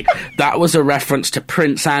UK, that was a reference to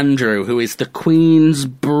Prince Andrew, who is the Queen's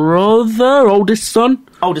brother, oldest son.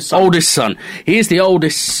 He is the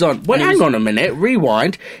oldest son. Well, hang on a minute.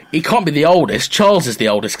 Rewind. He can't be the oldest. Charles is the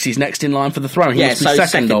oldest because he's next in line for the throne. He must be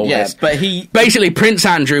second oldest. Yeah, but basically, Prince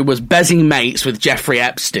Andrew was bezzing mates with Jeffrey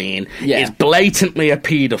Epstein. Yeah. He's blatantly a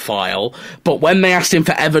paedophile. But when they asked him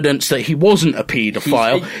for evidence that he wasn't a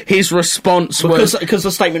paedophile, his response was because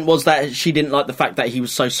the statement was that she didn't like the fact that he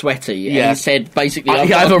was so sweaty. Yeah. And he said basically, I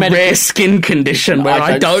have a rare skin condition where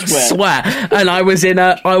I don't sweat. And I was in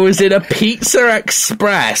a Pizza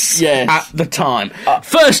Express. At the time.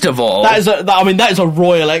 First of all... That is a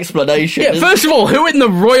royal explanation. Yeah, first of all, who in the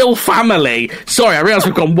royal family... Sorry, I realise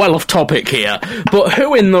we've gone well off topic here, but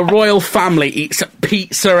who in the royal family eats at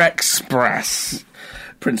Pizza Express?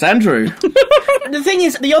 Prince Andrew. The thing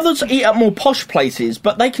is, the others eat at more posh places,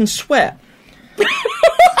 but they can sweat.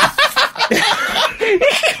 He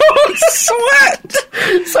can't sweat,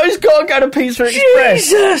 so he's got to go to Pizza Express.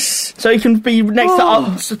 Jesus! So he can be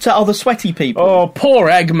next to other sweaty people. Oh, poor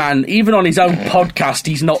Eggman. Even on his own podcast,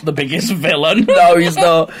 he's not the biggest villain. No, he's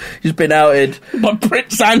not. He's been outed. But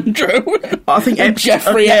Prince Andrew. I think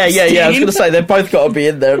Jeffrey Epstein. Yeah. I was going to say they've both got to be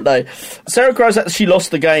in there, haven't they? Sarah cries out that she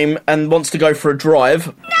lost the game and wants to go for a drive.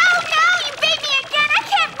 No, you beat me again. I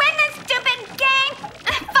can't win this stupid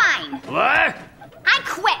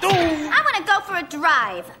for a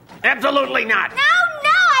drive. Absolutely not. No,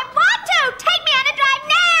 I want to! Take me on a drive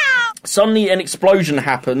now! Suddenly an explosion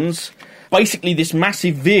happens. Basically, this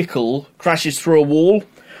massive vehicle crashes through a wall.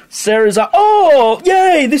 Sarah's like, oh,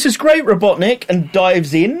 yay, this is great, Robotnik, and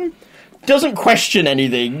dives in. Doesn't question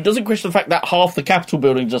anything. Doesn't question the fact that half the Capitol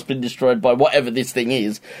building's just been destroyed by whatever this thing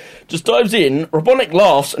is. Just dives in. Robotnik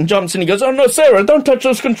laughs and jumps in. He goes, oh no, Sarah, don't touch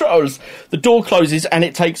those controls. The door closes and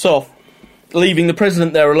it takes off, leaving the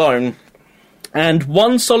president there alone. And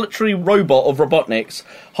one solitary robot of Robotnik's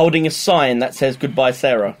holding a sign that says goodbye,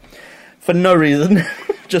 Sarah. For no reason.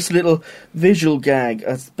 Just a little visual gag,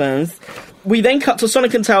 I suppose. We then cut to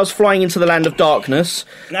Sonic and Tails flying into the land of darkness.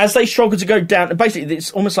 As they struggle to go down, basically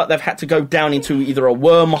it's almost like they've had to go down into either a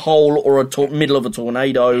wormhole or a middle of a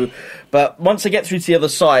tornado. But once they get through to the other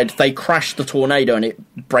side, they crash the tornado and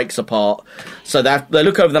it breaks apart. So they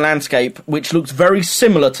look over the landscape, which looks very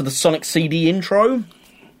similar to the Sonic CD intro.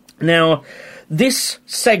 Now, this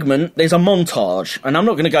segment, there's a montage, and I'm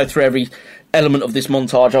not going to go through every element of this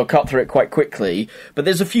montage, I'll cut through it quite quickly, but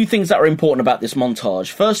there's a few things that are important about this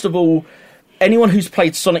montage. First of all, anyone who's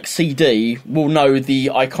played Sonic CD will know the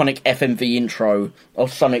iconic FMV intro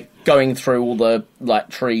of Sonic going through all the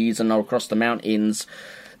trees and across the mountains.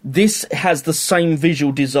 This has the same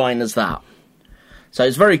visual design as that. So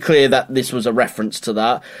it's very clear that this was a reference to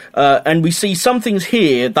that. And we see some things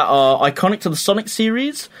here that are iconic to the Sonic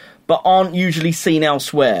series, but aren't usually seen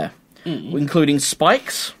elsewhere, including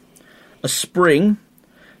spikes, a spring,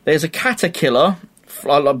 there's a caterpillar,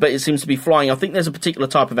 but it seems to be flying. I think there's a particular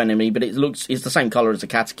type of enemy, but it's the same colour as a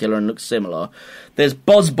caterpillar and looks similar. There's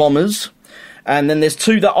buzz bombers, and then there's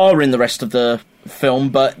two that are in the rest of the film,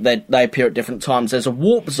 but they appear at different times. There's a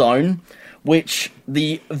warp zone, which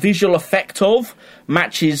the visual effect of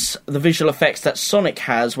matches the visual effects that Sonic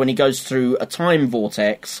has when he goes through a time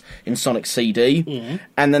vortex in Sonic CD.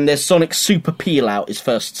 And then there's Sonic's super peel out is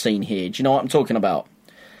first seen here. Do you know what I'm talking about?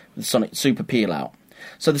 The Sonic super peel out.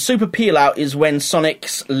 So the super peel out is when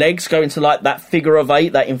Sonic's legs go into that figure of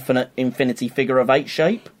eight, that infinity figure of eight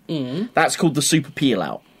shape. That's called the super peel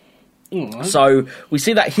out. So we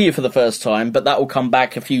see that here for the first time, but that will come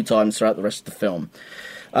back a few times throughout the rest of the film.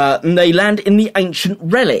 And they land in the Ancient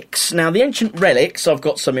Relics. Now, the Ancient Relics, I've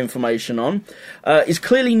got some information on, is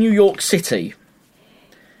clearly New York City.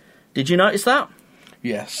 Did you notice that?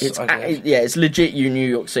 Yes, it's legit New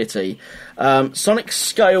York City. Sonic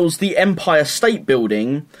scales the Empire State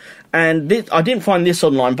Building, and I didn't find this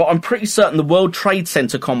online, but I'm pretty certain the World Trade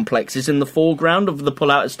Center complex is in the foreground of the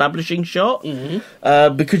pull-out establishing shot,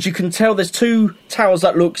 because you can tell there's two towers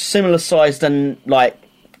that look similar sized and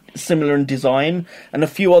similar in design, and a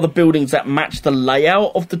few other buildings that match the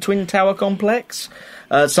layout of the Twin Tower complex.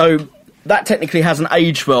 So that technically hasn't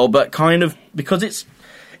aged well, but kind of because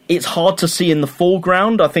it's hard to see in the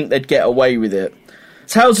foreground, I think they'd get away with it.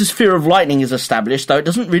 Tails' fear of lightning is established, though it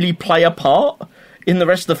doesn't really play a part in the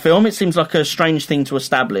rest of the film. It seems like a strange thing to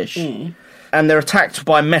establish. And they're attacked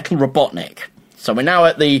by Metal Robotnik. So we're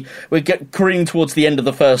now we're careening towards the end of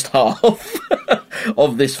the first half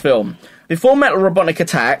of this film. Before Metal Robotnik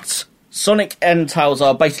attacks, Sonic and Tails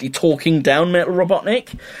are basically talking down Metal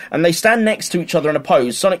Robotnik, and they stand next to each other in a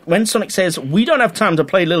pose. When Sonic says, "We don't have time to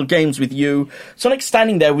play little games with you," Sonic's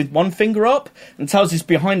standing there with one finger up, and Tails is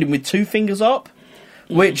behind him with two fingers up,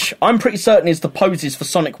 which I'm pretty certain is the poses for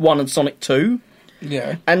Sonic 1 and Sonic 2.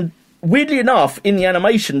 Yeah. And weirdly enough, in the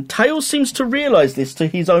animation, Tails seems to realise this to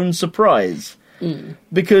his own surprise.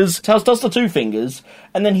 Because Tails does the two fingers,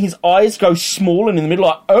 and then his eyes go small and in the middle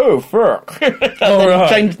like, oh, fuck.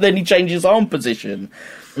 Then he changes arm position.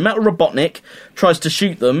 Metal Robotnik tries to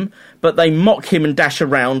shoot them, but they mock him and dash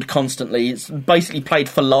around constantly. It's basically played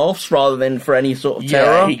for laughs rather than for any sort of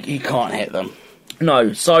terror. Yeah, he can't hit them.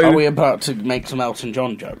 No, so... Are we about to make some Elton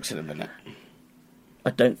John jokes in a minute? I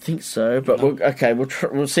don't think so, but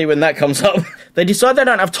we'll see when that comes up. They decide they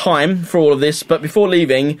don't have time for all of this, but before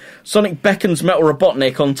leaving, Sonic beckons Metal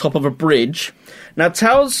Robotnik on top of a bridge. Now,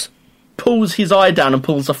 Tails pulls his eye down and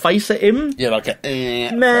pulls a face at him. Yeah, like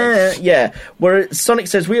a... Meh, yeah. Where Sonic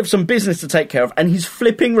says, we have some business to take care of, and he's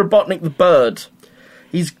flipping Robotnik the bird.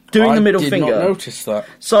 He's doing the middle finger. I did not notice that.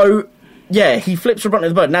 So... yeah, he flips Robotnik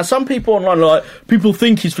the bird. Now, some people online are like, people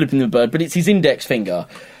think he's flipping the bird, but it's his index finger.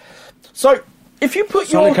 So, if you put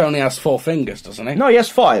Sonic only has 4 fingers, doesn't he? No, he has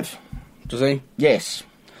 5. Does he? Yes.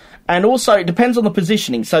 And also, it depends on the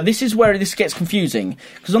positioning. So this is where this gets confusing.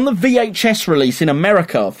 Because on the VHS release in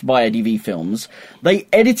America by ADV Films, they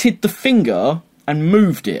edited the finger and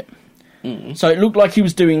moved it. So it looked like he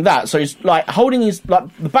was doing that. So he's holding his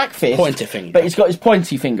the back fist, pointer finger, but he's got his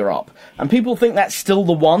pointy finger up. And people think that's still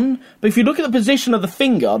the one. But if you look at the position of the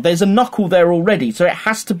finger, there's a knuckle there already, so it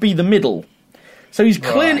has to be the middle. So he's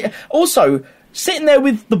clearly... Right. Also, sitting there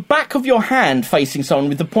with the back of your hand facing someone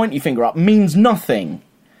with the pointy finger up means nothing.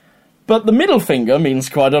 But the middle finger means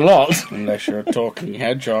quite a lot. Unless you're a talking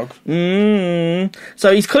hedgehog.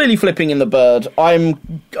 So he's clearly flipping in the bird.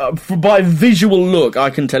 By visual look, I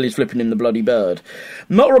can tell he's flipping in the bloody bird.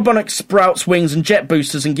 Metal Robotnik sprouts wings and jet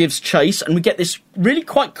boosters and gives chase, and we get this really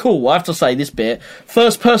quite cool, I have to say, this bit,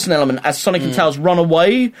 first-person element as Sonic and Tails run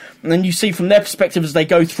away, and then you see from their perspective as they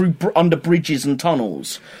go through under bridges and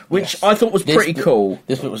tunnels, which I thought was pretty cool.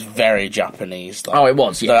 This bit was very Japanese, though. Oh, it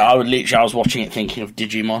was, yeah. So I was watching it thinking of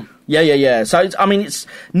Digimon. Yeah. So, it's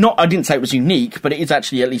not... I didn't say it was unique, but it is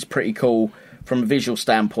actually at least pretty cool from a visual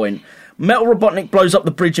standpoint. Metal Robotnik blows up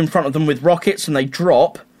the bridge in front of them with rockets, and they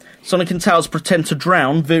drop. Sonic and Tails pretend to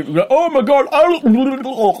drown. Oh my god!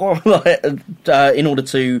 In order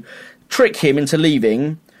to trick him into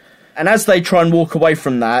leaving. And as they try and walk away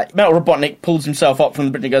from that, Metal Robotnik pulls himself up from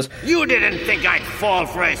the bridge and goes, You didn't think I'd fall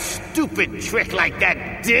for a stupid trick like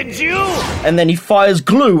that, did you? and then he fires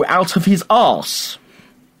glue out of his arse.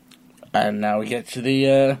 And now we get to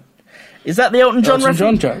the... Is that the Elton John Elton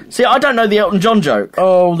John reference? joke. See, I don't know the Elton John joke.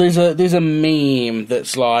 Oh, there's a meme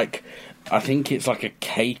that's like... I think it's like a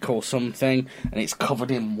cake or something, and it's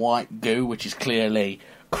covered in white goo, which is clearly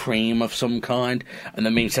cream of some kind. And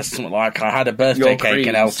the meme says something like, I had a birthday Your cake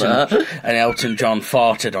cream, and Elton John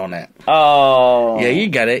farted on it. Oh. Yeah, you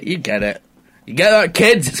get it. You get that,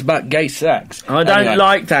 kids? It's about gay sex. I don't Anyway,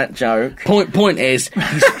 like that joke. Point is,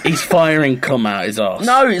 he's firing cum out his arse.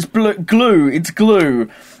 No, it's glue. It's glue.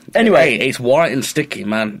 Anyway, Hey, it's white and sticky,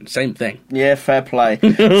 man. Same thing. yeah, fair play.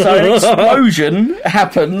 So an explosion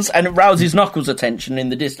happens, and it rouses Knuckles' attention in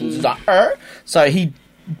the distance. He's like, So he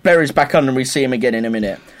buries back under, and we see him again in a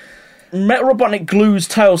minute. Metal Robotnik glues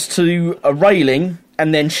Tails to a railing,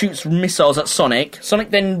 and then shoots missiles at Sonic. Sonic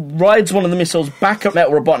then rides one of the missiles back at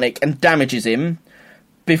Metal Robotnik and damages him,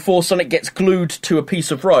 before Sonic gets glued to a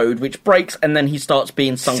piece of road, which breaks, and then he starts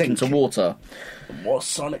being sunk into water. What's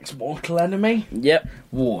Sonic's mortal enemy? Yep.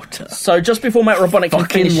 Water. So just before Metal Robotnik can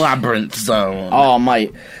Fucking finish... labyrinth zone. Oh,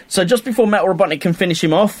 mate. So just before Metal Robotnik can finish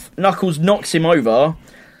him off, Knuckles knocks him over,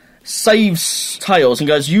 saves Tails, and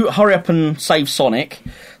goes, you hurry up and save Sonic.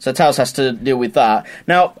 So Tails has to deal with that.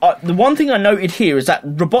 Now, the one thing I noted here is that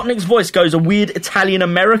Robotnik's voice goes a weird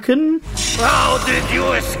Italian-American. How did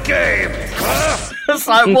you escape? Huh? It's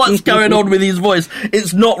like, what's going on with his voice?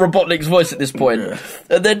 It's not Robotnik's voice at this point.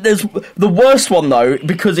 And then there's the worst one, though,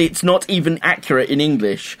 because it's not even accurate in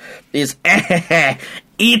English, is,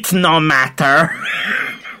 it no matter.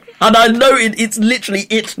 And I know it's literally,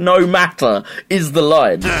 it no matter, is the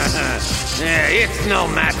line. Yeah, it's no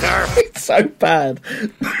matter. It's so bad.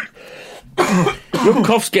 Your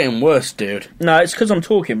cough's getting worse, dude. No, it's because I'm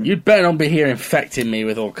talking. You'd better not be here infecting me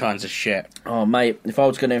with all kinds of shit. Oh, mate, if I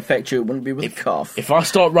was going to infect you, it wouldn't be with a cough. If I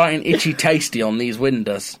start writing itchy tasty on these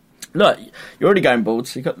windows... Look, you're already going bald,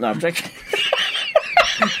 so you got no objection.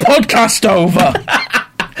 Podcast over!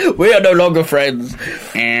 We are no longer friends.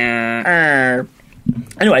 Anyway,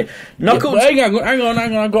 Knuckles... Hang on,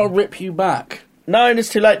 I've got to rip you back. No, it's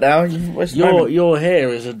too late now. You've wasted moment. Your hair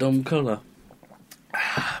is a dumb colour.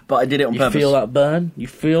 But I did it on purpose. You feel that burn? You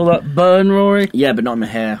feel that burn, Rory? Yeah, but not in my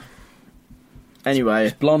hair. Anyway,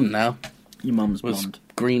 It's blonde now. your mum's It was blonde.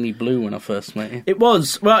 greeny blue when I first met you. It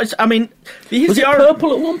was. Well, I mean... Was it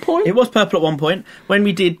purple at one point? It was purple at one point. When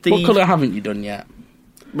we did the... What colour haven't you done yet?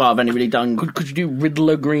 Well, I've only really done... Could you do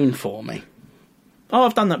Riddler green for me? Oh,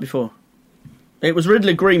 I've done that before. It was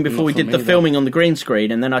Riddler green before Not we for did me, the then. filming on the green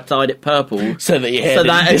screen, and then I dyed it purple. So that your hair So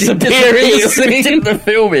didn't that it disappear in the scene. the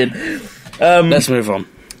filming. Let's move on.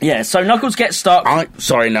 Yeah, so Knuckles gets stuck.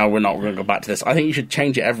 Sorry, no, we're not going to go back to this. I think you should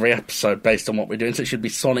change it every episode based on what we're doing, so it should be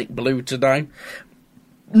Sonic Blue today.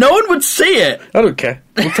 No one would see it. I don't care.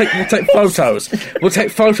 We'll take photos. We'll take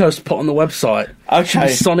photos to put on the website. Okay. Should be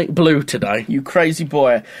Sonic Blue today. You crazy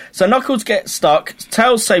boy. So Knuckles gets stuck.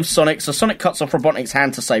 Tails saves Sonic, so Sonic cuts off Robotnik's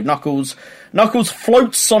hand to save Knuckles. Knuckles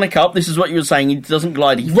floats Sonic up. This is what you were saying. He doesn't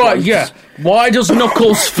glide, he floats. Right, yeah. Why does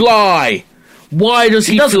Knuckles fly? Why does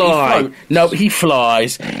he doesn't, he fly? floats. No, he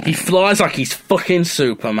flies. He flies like he's fucking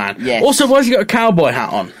Superman. Yes. Also, why has he got a cowboy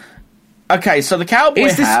hat on? Okay, so the cowboy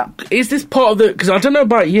hat... Is this part of the... Because I don't know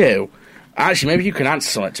about you. Actually, maybe you can answer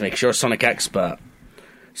something to me, because you're a Sonic expert.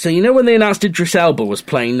 So, you know when they announced Idris Elba was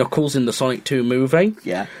playing Knuckles in the Sonic 2 movie?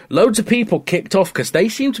 Yeah. Loads of people kicked off, because they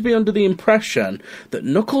seem to be under the impression that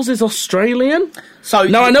Knuckles is Australian. So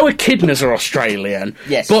Now, I know echidnas are Australian.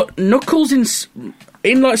 Yes. But Knuckles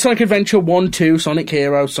in like Sonic Adventure 1, 2, Sonic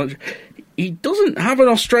Heroes... He doesn't have an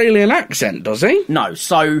Australian accent, does he? No,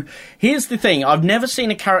 so here's the thing. I've never seen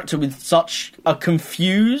a character with such a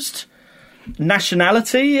confused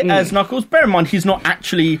nationality as Knuckles. Bear in mind, he's not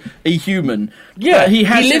actually a human. Yeah, he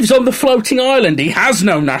lives on the floating island. He has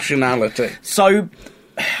no nationality. So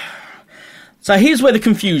here's where the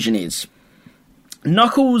confusion is.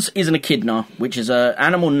 Knuckles is an echidna, which is an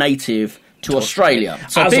animal native to Australia.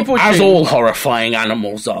 So as all horrifying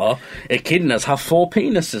animals are, echidnas have 4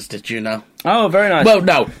 penises, did you know? Oh, very nice. Well,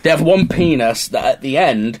 no, they have 1 penis that at the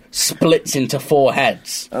end splits into 4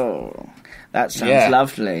 heads. Oh, that sounds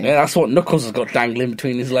lovely. Yeah, that's what Knuckles has got dangling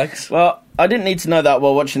between his legs. Well, I didn't need to know that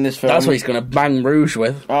while watching this film. That's what he's going to bang Rouge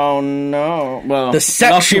with. Oh, no. Well, the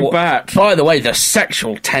sexual... lucky bat. By the way, the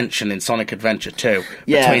sexual tension in Sonic Adventure 2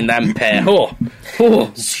 between them pair.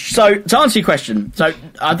 So, to answer your question, so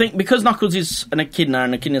I think because Knuckles is an echidna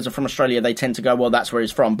and echidnas are from Australia, they tend to go, well, that's where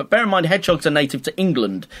he's from. But bear in mind, hedgehogs are native to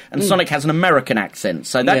England, and Sonic has an American accent,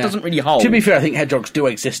 so that doesn't really hold. To be fair, I think hedgehogs do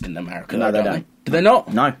exist in America. No, they don't. don't. Do they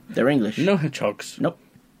not? No, they're English. No hedgehogs. Nope.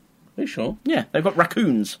 Are you sure? Yeah, they've got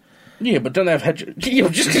raccoons. Yeah, but don't they have hedgehogs?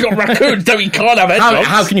 You've just got raccoons, so you can't have hedgehogs.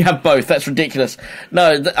 How can you have both? That's ridiculous.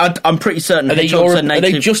 No, I'm pretty certain hedgehogs are native.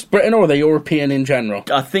 Are they just Britain, or are they European in general?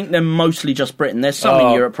 I think they're mostly just Britain. There's some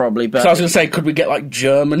in Europe, probably. But so I was going to say, could we get, like,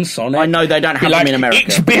 German Sonic? I know they don't have them in America.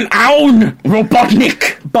 Ich bin ein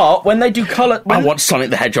Robotnik! But when they do colour... I want Sonic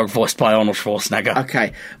the Hedgehog voiced by Arnold Schwarzenegger.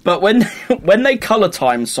 Okay, but when they colour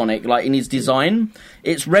time Sonic, like in his design,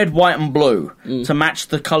 it's red, white and blue to match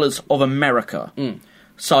the colours of America.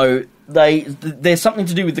 So there's something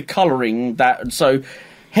to do with the colouring that... So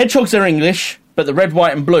hedgehogs are English, but the red,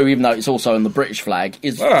 white and blue, even though it's also on the British flag,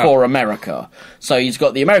 is for America. So he's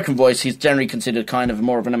got the American voice. He's generally considered kind of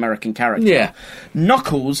more of an American character. Yeah.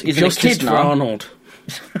 Knuckles is Justice an echidna. for Arnold.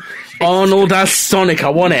 Arnold as Sonic, I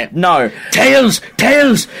want it. No. Tails!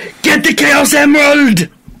 Get the Chaos Emerald!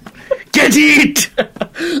 Get it!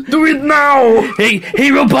 Do it now! Hey,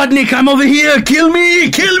 Robotnik, I'm over here! Kill me!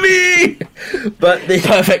 But the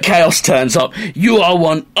Perfect Chaos turns up. You are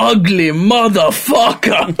one ugly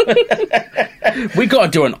motherfucker! We gotta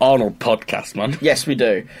do an Arnold podcast, man. Yes, we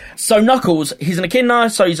do. So Knuckles, he's an echidna,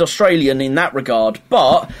 so he's Australian in that regard,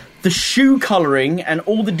 but the shoe colouring and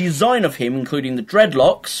all the design of him, including the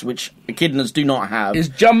dreadlocks, which echidnas do not have, is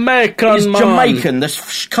Jamaican, Jamaican.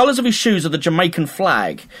 The colours of his shoes are the Jamaican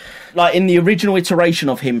flag. Like, in the original iteration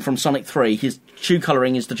of him from Sonic 3, his shoe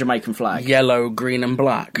colouring is the Jamaican flag. Yellow, green and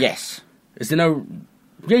black? Yes. Is there no...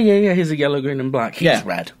 Yeah, he's a yellow, green and black. He's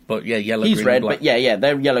red, but yellow, green and black. But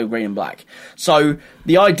they're yellow, green and black. So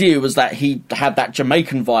the idea was that he had that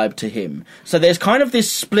Jamaican vibe to him. So there's kind of this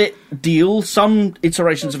split deal. Some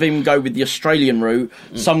iterations of him go with the Australian route,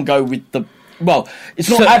 some go with the... Well, it's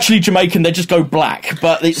not actually Jamaican, they just go black,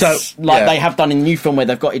 but it's they have done in the new film where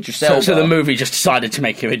they've got Idris Elba. So the movie just decided to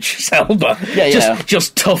make him Idris Elba.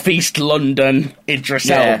 Just tough East London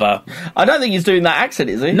Idris Elba. I don't think he's doing that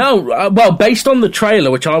accent, is he? No, well, based on the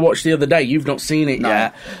trailer, which I watched the other day, you've not seen it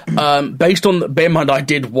yet. Based on, bear in mind, I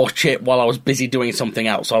did watch it while I was busy doing something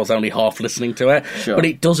else, so I was only half listening to it. Sure. But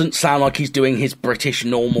it doesn't sound like he's doing his British,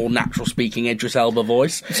 normal, natural-speaking Idris Elba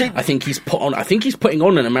voice. I think he's putting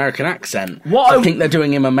on an American accent. I think they're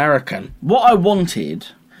doing him American. What I wanted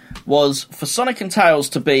was for Sonic and Tails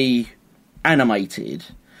to be animated,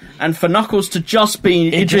 and for Knuckles to just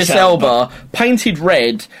be Idris Elba, painted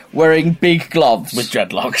red, wearing big gloves. With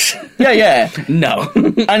dreadlocks. Yeah. No.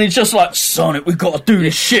 And it's just like, Sonic, we've got to do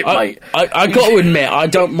this shit, mate. I got to admit, I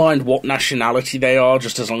don't mind what nationality they are,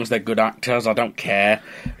 just as long as they're good actors. I don't care.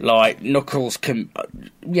 Like, Knuckles can...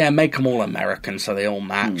 make them all American so they all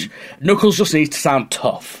match. Knuckles just needs to sound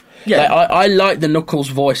tough. Yeah, I like the Knuckles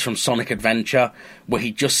voice from Sonic Adventure, where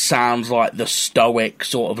he just sounds like the stoic,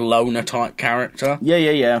 sort of loner type character.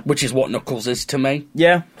 Yeah. Which is what Knuckles is to me.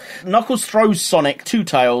 Yeah. Knuckles throws Sonic to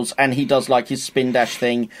Tails, and he does like his spin dash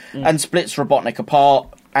thing, and splits Robotnik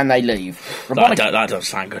apart, and they leave. That doesn't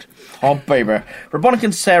sound good. Oh, baby. Robotnik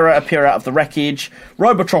and Sarah appear out of the wreckage.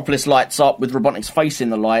 Robotropolis lights up with Robotnik's face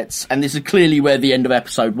in the lights, and this is clearly where the end of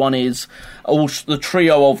episode 1 is. All the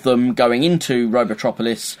trio of them going into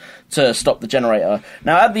Robotropolis to stop the generator.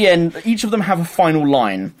 Now, at the end, each of them have a final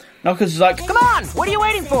line. Knuckles is like, "Come on, what are you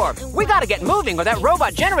waiting for? We gotta get moving or that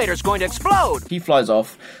robot generator's going to explode." He flies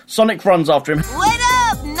off. Sonic runs after him. Wait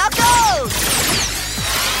up, Knuckles!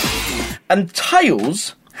 And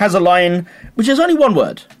Tails has a line which is only one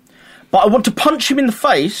word, but I want to punch him in the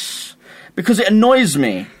face because it annoys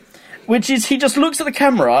me, which is he just looks at the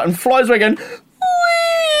camera and flies away going, whee!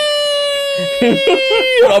 And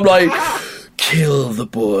I'm like, kill the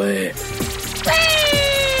boy.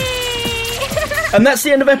 And that's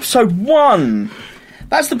the end of episode 1.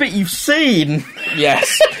 That's the bit you've seen.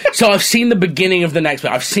 Yes. So I've seen the beginning of the next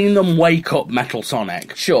bit. I've seen them wake up Metal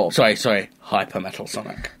Sonic. Sure. Sorry. Hyper Metal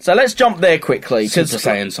Sonic. So let's jump there quickly. Super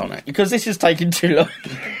Saiyan Sonic. Because this is taking too long.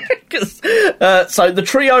 So the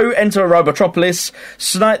trio enter Robotropolis.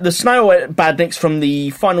 The Snail Badniks from the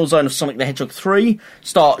final zone of Sonic the Hedgehog 3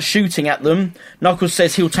 start shooting at them. Knuckles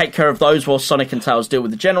says he'll take care of those while Sonic and Tails deal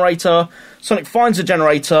with the generator. Sonic finds the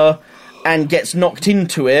generator and gets knocked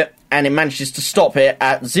into it, and it manages to stop it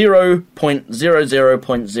at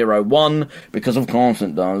 0.00.01, because of course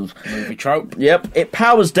it does. Movie trope. Yep, it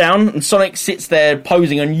powers down, and Sonic sits there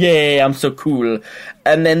posing on, yeah, I'm so cool.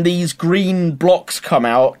 And then these green blocks come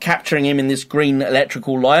out, capturing him in this green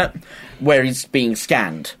electrical light, where he's being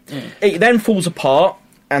scanned. It then falls apart,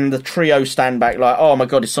 and the trio stand back like, oh my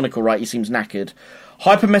god, is Sonic alright? He seems knackered.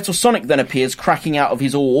 Hyper Metal Sonic then appears, cracking out of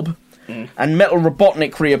his orb, and Metal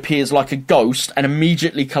Robotnik reappears like a ghost and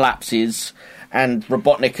immediately collapses, and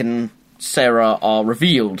Robotnik and Sarah are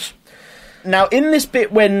revealed. Now, in this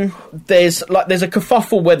bit when there's a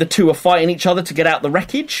kerfuffle where the two are fighting each other to get out the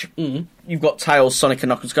wreckage, you've got Tails, Sonic and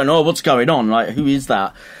Knuckles going, oh, what's going on? Like, who is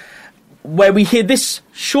that? Where we hear this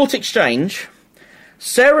short exchange,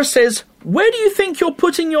 Sarah says, where do you think you're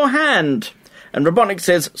putting your hand? And Robotnik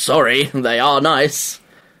says, sorry, they are nice.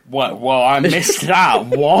 Well, I missed that.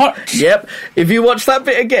 What? Yep. If you watch that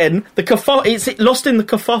bit again, it's lost in the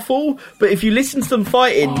kerfuffle, but if you listen to them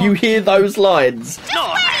fighting, you hear those lines.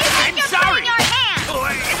 No, I'm sorry.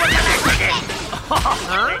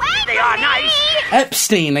 They are nice.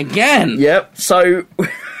 Epstein again. Yep. So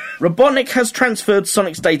Robotnik has transferred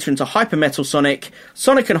Sonic's data into Hyper Metal Sonic.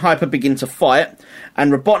 Sonic and Hyper begin to fight,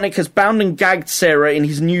 and Robotnik has bound and gagged Sarah in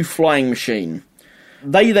his new flying machine.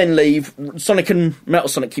 They then leave. Sonic and Metal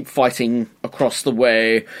Sonic keep fighting across the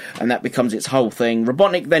way, and that becomes its whole thing.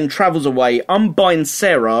 Robotnik then travels away, unbinds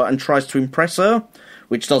Sarah, and tries to impress her,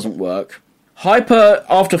 which doesn't work. Hyper,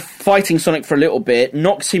 after fighting Sonic for a little bit,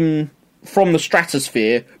 knocks him from the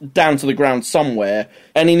stratosphere down to the ground somewhere,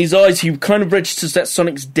 and in his eyes he kind of registers that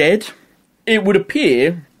Sonic's dead. It would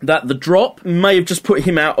appear that the drop may have just put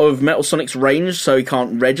him out of Metal Sonic's range, so he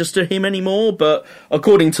can't register him anymore, but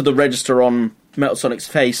according to the register on Metal Sonic's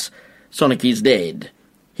face, Sonic is dead.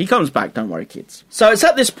 He comes back, don't worry, kids. So it's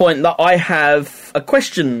at this point that I have a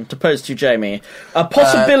question to pose to you, Jamie. A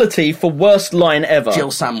possibility for worst line ever. Jill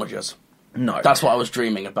sandwiches. No. That's what I was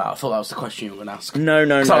dreaming about. I thought that was the question you were going to ask. No.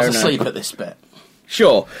 Because I was asleep at this bit.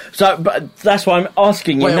 Sure. So, but that's why I'm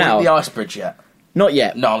asking you now. Wait, the ice bridge yet? Not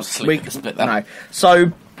yet. No, I was asleep at this bit then. No.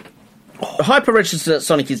 So, Hyper registers that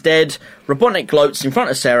Sonic is dead. Robotnik gloats in front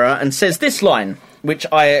of Sarah and says this line, which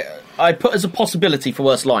I put as a possibility for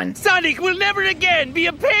worst line. Sonic will never again be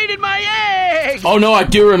a pain in my egg! Oh no, I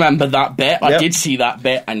do remember that bit. Yep. I did see that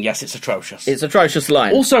bit, and yes, it's atrocious. It's atrocious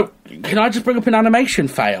line. Also, can I just bring up an animation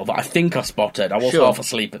fail that I think I spotted? I was Sure. half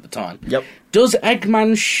asleep at the time. Yep. Does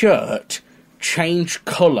Eggman's shirt change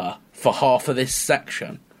colour for half of this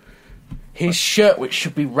section? His shirt, which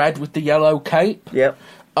should be red with the yellow cape, Yep.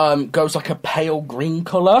 goes like a pale green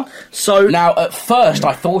colour. So Now, at first,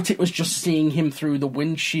 I thought it was just seeing him through the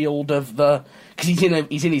windshield of the... Because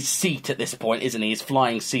he's in his seat at this point, isn't he? His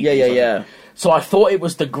flying seat. Yeah. So I thought it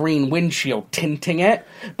was the green windshield tinting it,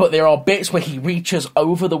 but there are bits where he reaches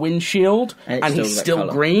over the windshield and it's he's that still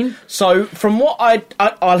colour. green. So from what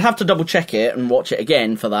I'll have to double check it and watch it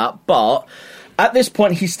again for that, but at this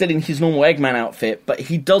point he's still in his normal Eggman outfit, but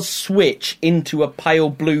he does switch into a pale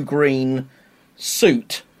blue-green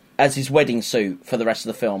suit as his wedding suit for the rest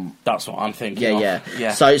of the film. That's what I'm thinking. Yeah.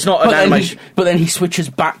 Yeah. So it's not an animation. But then he switches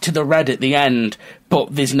back to the red at the end,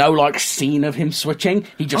 but there's no scene of him switching.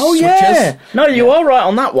 He just switches. Yeah. No, you are right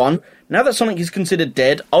on that one. Now that Sonic is considered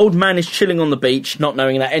dead, Old Man is chilling on the beach, not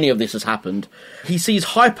knowing that any of this has happened. He sees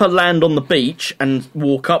Hyper land on the beach and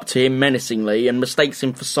walk up to him menacingly and mistakes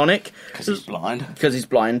him for Sonic. Because he's blind. Because he's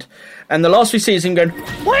blind. And the last we see is him going,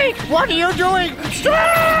 Wait, what are you doing?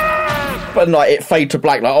 Stop! and it fade to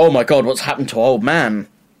black, oh my god, what's happened to Old Man?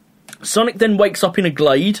 Sonic then wakes up in a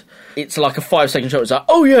glade. It's like a 5-second shot. It's like,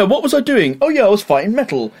 oh yeah, what was I doing? Oh yeah, I was fighting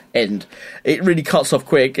Metal. End. It really cuts off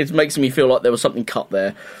quick. It makes me feel like there was something cut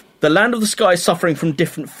there. The land of the sky is suffering from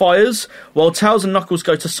different fires, while Tails and Knuckles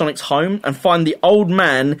go to Sonic's home and find the Old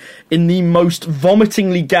Man in the most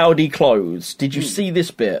vomitingly gaudy clothes. Did you see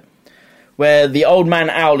this bit? Where the Old Man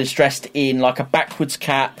Owl is dressed in like a backwards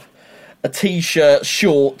cap, a t-shirt,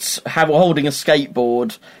 shorts, holding a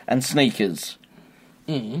skateboard, and sneakers.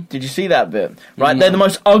 Did you see that bit? Right, they're the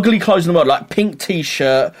most ugly clothes in the world, like pink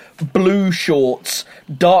t-shirt, blue shorts,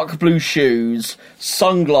 dark blue shoes,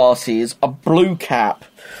 sunglasses, a blue cap.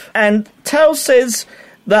 And Tails says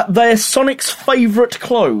that they're Sonic's favourite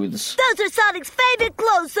clothes. Those are Sonic's favorite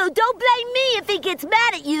clothes, so don't blame me if he gets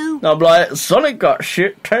mad at you. I'm like, Sonic got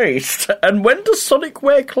shit taste. And when does Sonic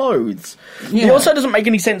wear clothes? Yeah. It also doesn't make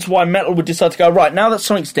any sense why Metal would decide to go, right, now that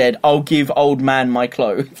Sonic's dead, I'll give old man my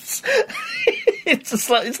clothes. It's just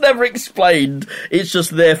like, it's never explained. It's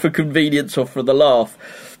just there for convenience or for the laugh.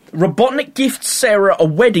 Robotnik gifts Sarah a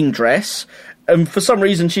wedding dress, and for some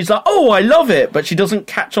reason she's like, oh, I love it, but she doesn't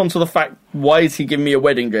catch on to the fact, why is he giving me a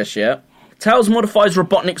wedding dress yet? Tails modifies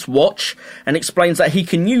Robotnik's watch and explains that he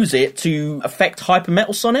can use it to affect Hyper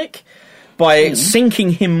Metal Sonic by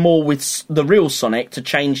syncing him more with the real Sonic to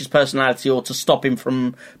change his personality or to stop him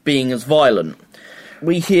from being as violent.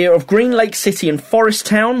 We hear of Green Lake City and Forest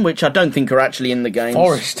Town, which I don't think are actually in the games.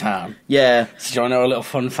 Forest Town? Yeah. So do you want to know a little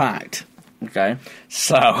fun fact? Okay.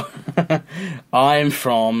 So, I'm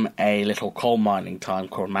from a little coal mining town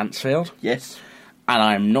called Mansfield. Yes. And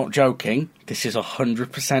I'm not joking, this is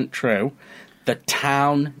 100% true. The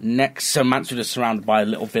town next... So Mansfield is surrounded by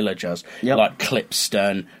little villages, like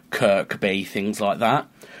Clipston, Kirkby, things like that.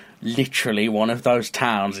 Literally, one of those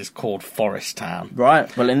towns is called Forest Town.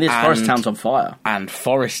 Right. Well, in this, Forest Town's on fire. And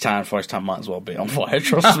Forest Town might as well be on fire,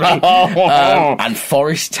 trust me. And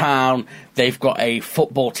Forest Town, they've got a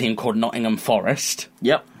football team called Nottingham Forest.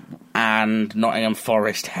 Yep. And Nottingham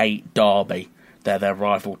Forest hate Derby. They're their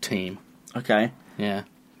rival team. Okay. Yeah.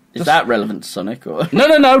 Is that relevant to Sonic? Or?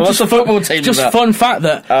 No. What's the football team Just about? fun fact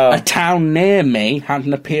that a town near me had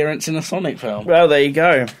an appearance in a Sonic film. Well, there you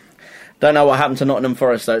go. Don't know what happened to Nottingham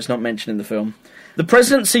Forest, though. It's not mentioned in the film. The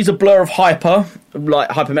President sees a blur of Hyper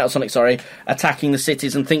Metal Sonic, attacking the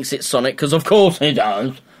cities and thinks it's Sonic, because of course he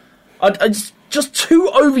does. It's just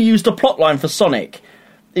too overused a plotline for Sonic,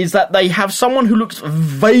 is that they have someone who looks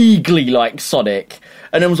vaguely like Sonic,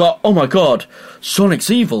 and it was like, oh my god,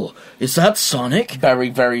 Sonic's evil. Is that Sonic? Very,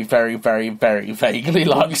 very, very, very, very vaguely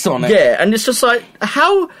like Sonic. Yeah, and it's just like,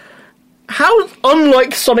 how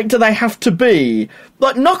unlike Sonic do they have to be?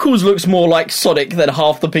 Like, Knuckles looks more like Sonic than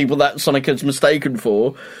half the people that Sonic is mistaken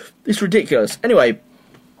for. It's ridiculous. Anyway,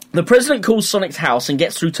 the President calls Sonic's house and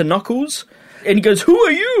gets through to Knuckles, and he goes, who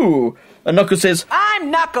are you? And Knuckles says, I'm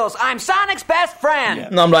Knuckles. I'm Sonic's best friend.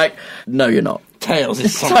 And I'm like, no, you're not. Tails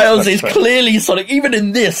is Clearly Sonic. Even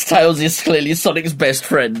in this, Tails is clearly Sonic's best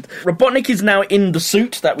friend. Robotnik is now in the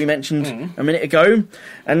suit that we mentioned a minute ago,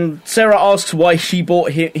 and Sarah asks why he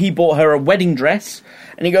bought her a wedding dress,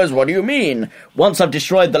 and he goes, what do you mean? Once I've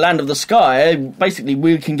destroyed the land of the sky, basically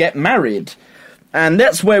we can get married. And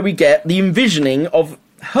that's where we get the envisioning of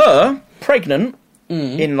her, pregnant,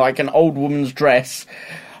 in like an old woman's dress,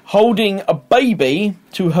 holding a baby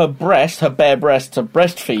to her breast, her bare breast, to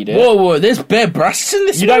breastfeed it. Whoa, there's bare breasts in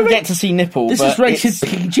this You movie? don't get to see nipple. This but is rated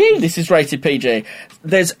PG? This is rated PG.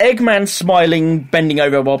 There's Eggman smiling, bending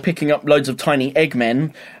over while picking up loads of tiny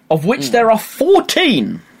Eggmen, of which there are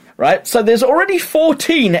 14. Right? So there's already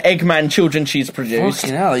 14 Eggman children she's produced.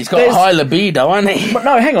 Fucking hell, he's got a high libido, hasn't he? But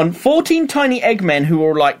no, hang on. 14 tiny Eggmen who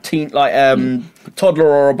are like toddler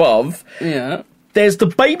or above. Yeah. There's the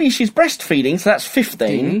baby she's breastfeeding, so that's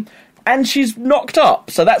 15. And she's knocked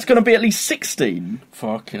up, so that's going to be at least 16.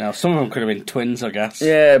 Fucking hell. Some of them could have been twins, I guess.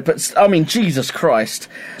 Yeah, but, I mean, Jesus Christ.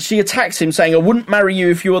 She attacks him, saying, I wouldn't marry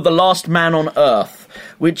you if you were the last man on Earth.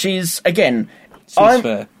 Which is, again... Seems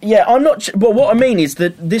fair. Yeah, I'm not... Well, what I mean is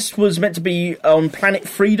that this was meant to be on Planet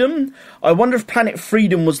Freedom. I wonder if Planet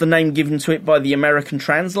Freedom was the name given to it by the American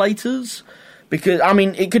translators. Because, I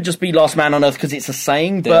mean, it could just be Last Man on Earth because it's a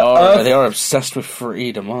saying, They but... are obsessed with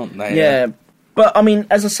freedom, aren't they? Yeah, but, I mean,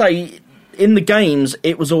 as I say, in the games,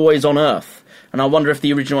 it was always on Earth. And I wonder if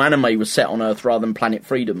the original anime was set on Earth rather than Planet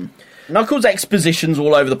Freedom. Knuckles' exposition's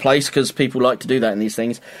all over the place, because people like to do that in these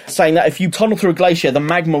things, saying that if you tunnel through a glacier, the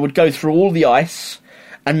magma would go through all the ice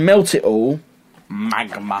and melt it all.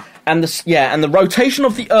 Magma. And the rotation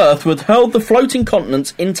of the Earth would hurl the floating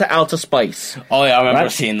continents into outer space. Oh yeah, I remember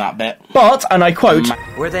seeing that bit. But, and I quote...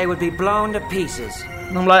 Where they would be blown to pieces.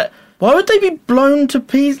 And I'm like, why would they be blown to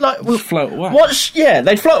pieces? Like, float away. Yeah,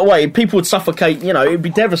 they'd float away, people would suffocate, you know, it'd be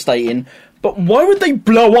devastating. But why would they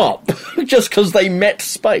blow up just because they met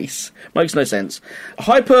space? Makes no sense.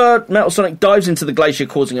 Hyper Metal Sonic dives into the glacier,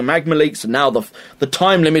 causing a magma leak, so now the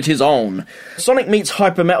time limit is on. Sonic meets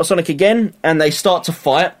Hyper Metal Sonic again, and they start to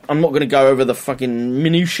fight. I'm not going to go over the fucking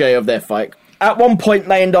minutiae of their fight. At one point,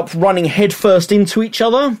 they end up running headfirst into each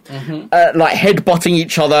other, like headbutting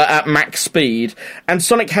each other at max speed. And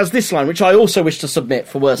Sonic has this line, which I also wish to submit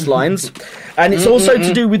for worst lines, and it's also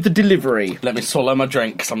to do with the delivery. Let me swallow my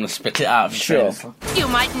drink, because I'm going to spit it out of your face. You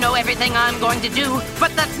might know everything I'm going to do,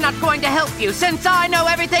 but that's not going to help you, since I know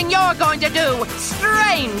everything you're going to do.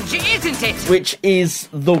 Strange, isn't it? Which is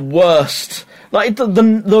the worst Like,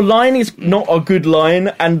 the line is not a good line,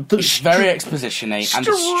 and it's very exposition-y, and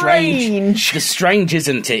the strange,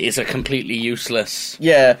 isn't it, is a completely useless...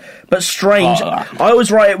 Yeah, but strange. I always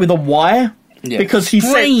write it with a Y, because he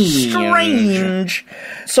said strange.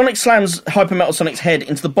 Sonic slams Hyper Metal Sonic's head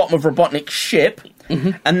into the bottom of Robotnik's ship,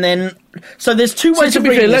 and then... So there's two ways of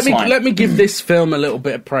reading this line. Let me give this film a little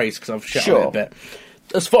bit of praise, because I've shut on it a bit.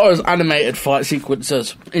 As far as animated fight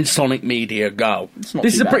sequences in Sonic media go,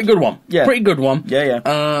 this is a pretty good one. Yeah. Pretty good one. Yeah.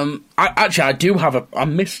 I do have I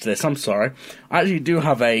missed this, I'm sorry. I actually do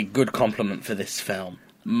have a good compliment for this film.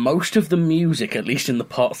 Most of the music, at least in the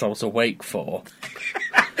parts I was awake for...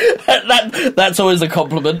 That's always a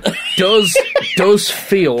compliment. does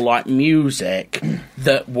feel like music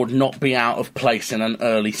that would not be out of place in an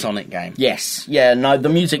early Sonic game. Yes. Yeah, no, the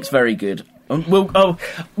music's very good.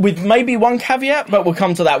 With maybe one caveat, but we'll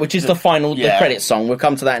come to that, which is the final the credits song. We'll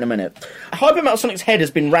come to that in a minute. Hyper Metal Sonic's head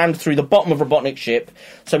has been rammed through the bottom of Robotnik's ship,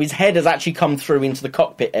 so his head has actually come through into the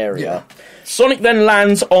cockpit area. Yeah. Sonic then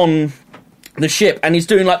lands on the ship, and he's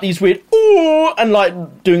doing like these weird ooh, and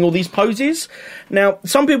like doing all these poses. Now,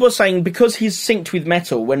 some people are saying because he's synced with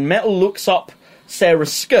Metal, when Metal looks up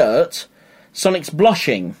Sarah's skirt, Sonic's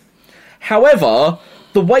blushing. However,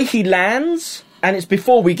 the way he lands, and it's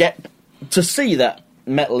before we get to see that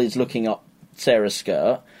Metal is looking up Sarah's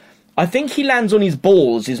skirt, I think he lands on his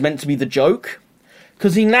balls is meant to be the joke.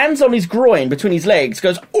 Because he lands on his groin between his legs,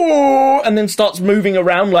 goes, ooh, and then starts moving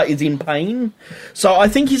around like he's in pain. So I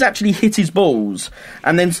think he's actually hit his balls.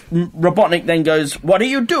 And then Robotnik then goes, what are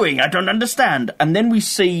you doing? I don't understand. And then we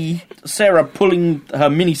see Sarah pulling her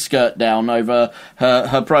miniskirt down over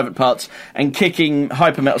her private parts and kicking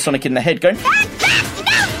Hyper Metal Sonic in the head, going...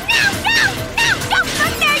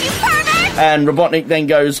 And Robotnik then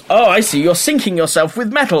goes, oh, I see, you're sinking yourself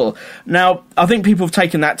with Metal. Now, I think people have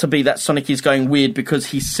taken that to be that Sonic is going weird because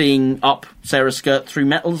he's seeing up Sarah's skirt through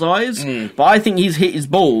Metal's eyes. But I think he's hit his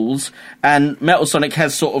balls, and Metal Sonic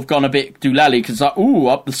has sort of gone a bit doolally because like, ooh,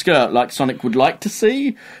 up the skirt, like Sonic would like to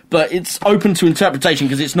see. But it's open to interpretation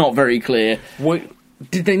because it's not very clear.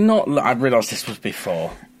 Did they not... I realised this was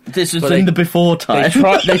before. This was in the before time.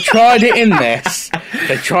 They tried it in this.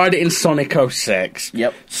 They tried it in Sonic 06.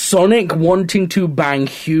 Yep. Sonic wanting to bang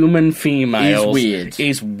human females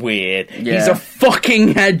is weird. Yeah. He's a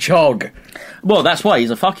fucking hedgehog. Well, that's why he's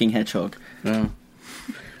a fucking hedgehog. Yeah.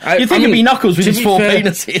 You think it'd be Knuckles with his four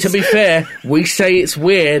penises. To be fair, we say it's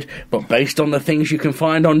weird, but based on the things you can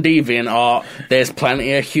find on DeviantArt, there's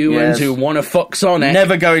plenty of humans who want to fuck Sonic.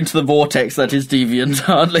 Never go into the vortex that is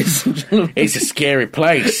DeviantArt, ladies and gentlemen. It's a scary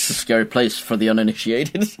place. It's a scary place for the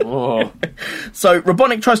uninitiated. Oh. So,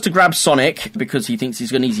 Robotnik tries to grab Sonic because he thinks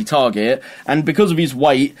he's an easy target, and because of his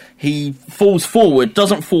weight, he falls forward,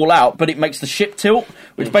 doesn't fall out, but it makes the ship tilt,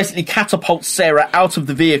 which basically catapults Sarah out of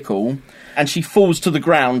the vehicle, and she falls to the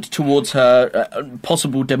ground towards her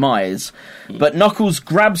possible demise. But Knuckles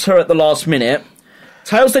grabs her at the last minute.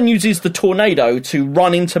 Tails then uses the tornado to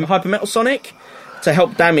run into Hyper Metal Sonic to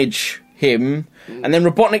help damage him. And then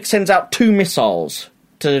Robotnik sends out 2 missiles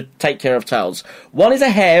to take care of Tails. One is a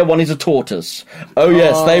hare, one is a tortoise. Oh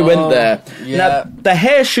yes, they went there. Yeah. Now, the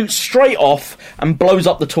hare shoots straight off and blows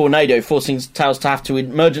up the tornado, forcing Tails to have to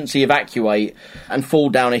emergency evacuate and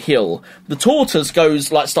fall down a hill. The tortoise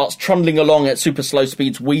starts trundling along at super slow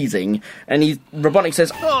speeds, wheezing, and Robotnik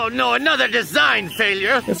says, oh no, another design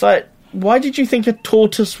failure! It's like, why did you think a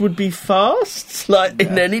tortoise would be fast?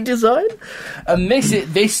 In any design? And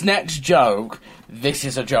this next joke... This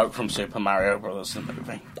is a joke from Super Mario Bros. The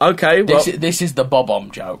movie. Okay, well... This is the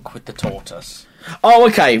Bob-omb joke with the tortoise. Oh,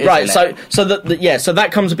 okay, right. So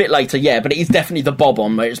that comes a bit later, yeah, but it is definitely the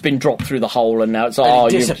Bob-omb. It's been dropped through the hole, and now it's it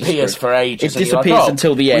disappears for ages. It disappears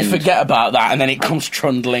until the end. We forget about that, and then it comes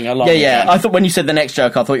trundling along. Yeah. Again. I thought when you said the next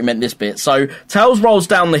joke, I thought you meant this bit. So Tails rolls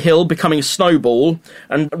down the hill, becoming a snowball,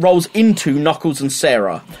 and rolls into Knuckles and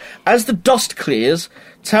Sarah. As the dust clears,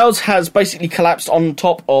 Tails has basically collapsed on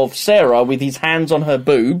top of Sarah with his hands on her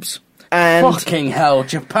boobs. And fucking hell,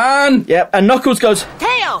 Japan! Yep, and Knuckles goes,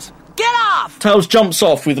 Tails, get off! Tails jumps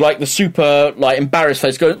off with the super embarrassed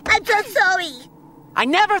face, going, I'm so sorry. I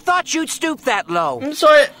never thought you'd stoop that low. I'm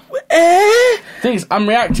sorry. Thing is, I'm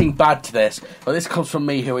reacting bad to this, but this comes from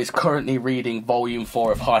me who is currently reading Volume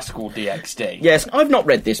 4 of High School DxD. Yes, I've not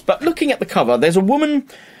read this, but looking at the cover, there's a woman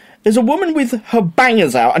with her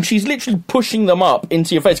bangers out, and she's literally pushing them up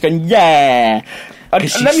into your face, going, yeah! And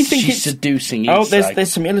let me think, she's seducing you. Oh,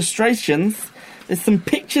 there's some illustrations. There's some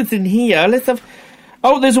pictures in here. Let's have...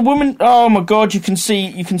 Oh, there's a woman... Oh, my God, you can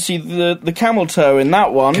see the camel toe in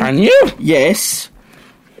that one. Can you? Yes.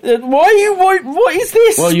 What is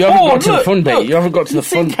this? Well, you haven't got to the fun bit. You haven't got to the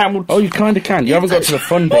fun. Oh, you kind of can. You haven't got to the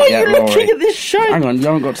fun bit yet, Rory. Why are you looking at this show? Hang on, you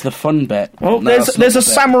haven't got to the fun bit. Well, there's a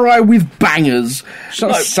samurai with bangers. She's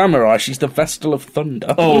not a samurai. She's the Vestal of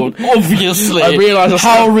Thunder. Oh, obviously. I realise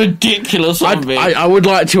how ridiculous of me. I would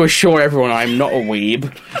like to assure everyone I'm not a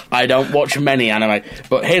weeb. I don't watch many anime.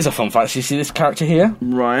 But here's a fun fact. You see this character here?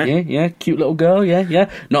 Right. Yeah, cute little girl. Yeah.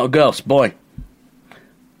 Not a girl. It's a boy.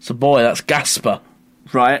 It's a boy. That's Gasper.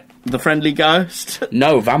 Right, the friendly ghost?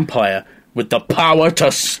 No, vampire. With the power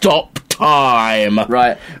to stop time.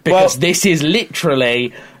 Right. Because this is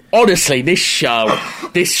literally... Honestly, this show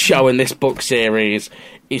and this book series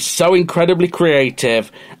is so incredibly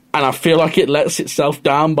creative, and I feel like it lets itself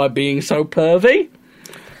down by being so pervy.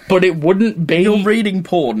 But it wouldn't be... You're reading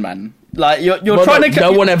porn, man. Like, you're trying to...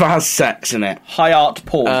 No one ever has sex in it. High art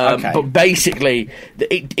porn, okay. But basically,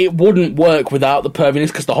 it wouldn't work without the perviness,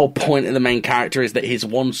 because the whole point of the main character is that his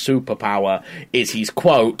one superpower is he's,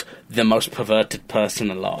 quote, the most perverted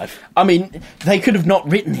person alive. I mean, they could have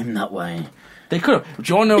not written him that way. They could have. Do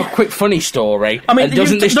you want to know a quick funny story? I mean,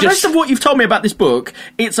 the rest of what you've told me about this book,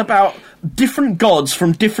 it's about different gods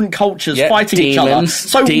from different cultures fighting each other.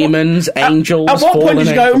 So demons, angels. At what point did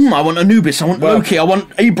you go, I want Anubis, I want Loki, I want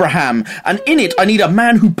Abraham, and in it I need a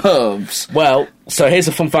man who pervs? Well, so here's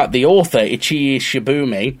a fun fact. The author, Ichii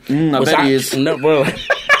Shibumi,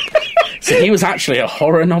 so he was actually a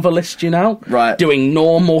horror novelist, you know? Right. Doing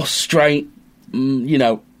normal, straight,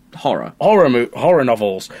 horror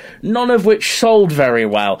novels, none of which sold very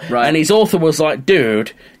well. Right. And his author was like,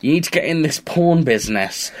 dude, you need to get in this porn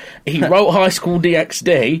business. He wrote High School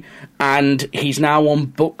DxD, and he's now on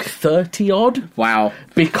book 30-odd. Wow.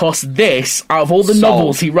 Because this, out of all the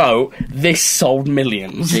novels he wrote, this sold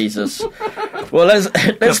millions. Jesus. Well,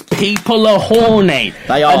 let's people are horny.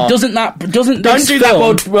 They are. And don't do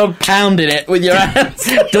that while pounding it with your hands.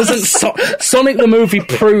 Sonic the movie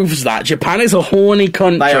proves that Japan is a horny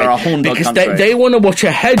country. They are a horny because country. They want to watch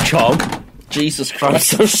a hedgehog. Jesus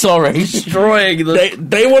Christ! I'm so sorry. Destroying the.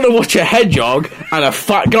 They want to watch a hedgehog and a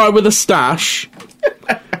fat guy with a stash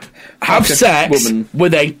have sex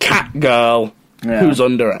with a cat girl who's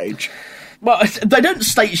underage. Well, they don't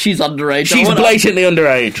state she's underage. She's blatantly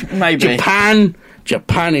underage. Maybe.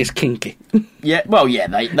 Japan is kinky. Yeah, well, yeah,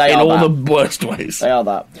 they in are all that. the worst ways. They are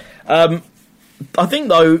that. I think,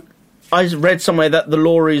 though, I read somewhere that the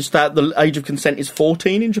law is that the age of consent is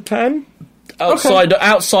 14 in Japan.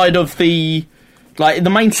 Outside of the... Like, in the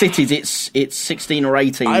main cities, it's 16 or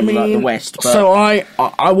 18, like the West. But, so I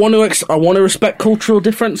want to respect cultural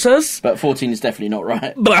differences. But 14 is definitely not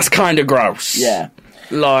right. But that's kind of gross. Yeah.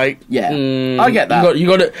 Like, I get that. You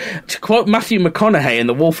got to quote Matthew McConaughey in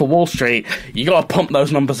The Wolf of Wall Street. You got to pump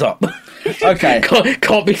those numbers up. Okay,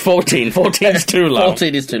 can't be 14. 14 is too low.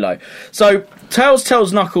 14 is too low. So Tails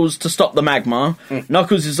tells Knuckles to stop the magma.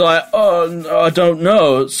 Knuckles is like, I don't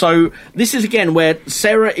know. So this is again where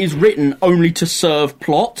Sarah is written only to serve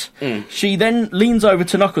plot. She then leans over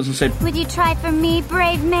to Knuckles and said, "Would you try for me,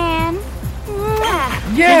 brave man?"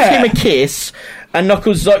 Gives him a kiss. And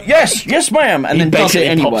Knuckles is like, yes, ma'am, and then does it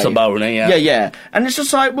anyway. Pops a boner, yeah. And it's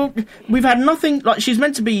just like, well, we've had nothing. Like, she's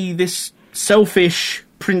meant to be this selfish,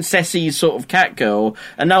 princessy sort of cat girl,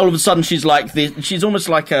 and now all of a sudden she's like this. She's almost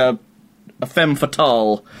like a femme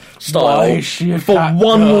fatale style for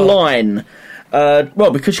one line.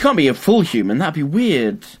 Well, because she can't be a full human. That'd be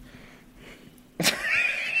weird.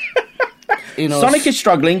 Sonic is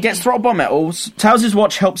struggling, gets throttled by Metal. Tails'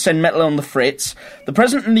 watch helps send Metal on the fritz. The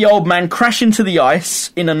President and the Old Man crash into the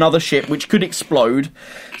ice in another ship, which could explode.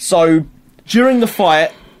 So, during the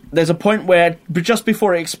fight, there's a point where, just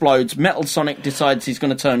before it explodes, Metal Sonic decides he's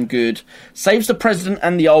going to turn good, saves the President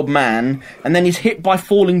and the Old Man, and then he's hit by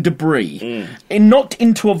falling debris. Knocked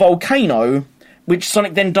into a volcano, which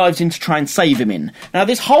Sonic then dives in to try and save him in. Now,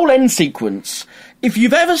 this whole end sequence... If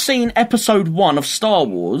you've ever seen Episode 1 of Star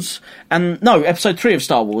Wars, Episode 3 of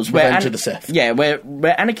Star Wars... Revenge of the Sith. Yeah, where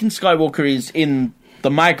Anakin Skywalker is in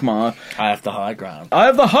the magma... I have the high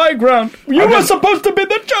ground. You were supposed to be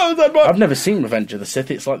the chosen one! I've never seen Revenge of the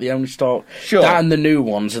Sith. It's like the only Star... Sure. That and the new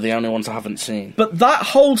ones are the only ones I haven't seen. But that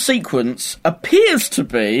whole sequence appears to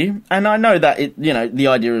be... And I know that, the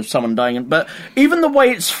idea of someone dying... But even the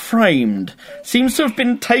way it's framed seems to have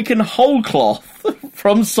been taken whole cloth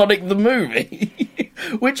from Sonic the movie.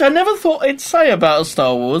 Which I never thought it'd say about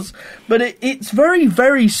Star Wars, but it's very,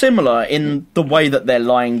 very similar in the way that they're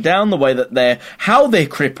lying down, the way that how they're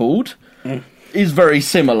crippled is very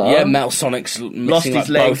similar. Yeah, Metal Sonic's missing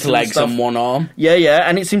both legs and one arm. Yeah,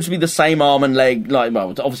 and it seems to be the same arm and leg,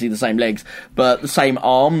 obviously the same legs, but the same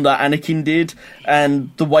arm that Anakin did, and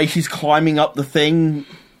the way he's climbing up the thing...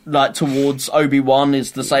 like towards Obi-Wan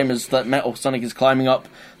is the same as that Metal Sonic is climbing up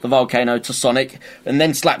the volcano to Sonic, and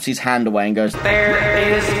then slaps his hand away and goes,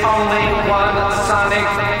 "There is only one Sonic."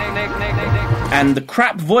 And the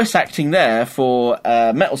crap voice acting there for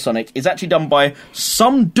Metal Sonic is actually done by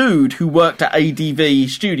some dude who worked at ADV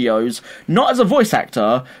Studios, not as a voice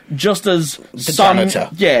actor, just as janitor.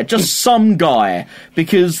 Yeah, just some guy.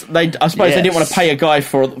 Because I suppose they didn't want to pay a guy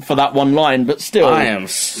for that one line, but still, I am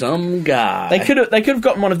some guy. They could have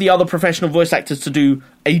gotten one of the other professional voice actors to do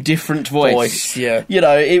a different voice. Yeah. You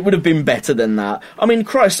know, it would have been better than that. I mean,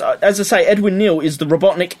 Christ, as I say, Edwin Neal is the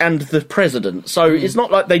Robotnik and the President, so it's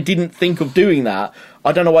not like they didn't think of doing that.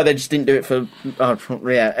 I don't know why they just didn't do it for...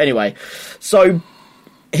 anyway. So,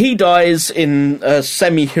 he dies in a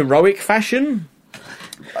semi-heroic fashion.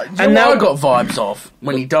 And now I got vibes of,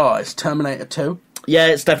 when he dies, Terminator 2. Yeah,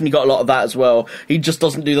 it's definitely got a lot of that as well. He just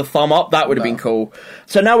doesn't do the thumb up. That would have been cool.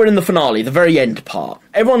 So now we're in the finale, the very end part.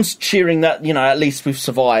 Everyone's cheering that, at least we've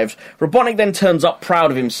survived. Robotnik then turns up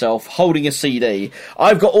proud of himself, holding a CD.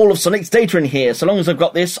 I've got all of Sonic's data in here. So long as I've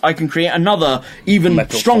got this, I can create another, even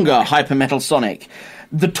stronger Hyper Metal Sonic.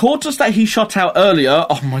 The tortoise that he shot out earlier,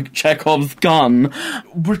 Chekhov's gun,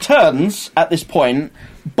 returns at this point,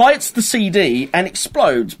 bites the CD and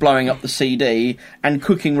explodes, blowing up the CD and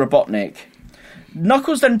cooking Robotnik.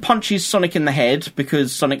 Knuckles then punches Sonic in the head,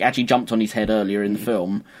 because Sonic actually jumped on his head earlier in the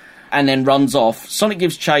film, and then runs off. Sonic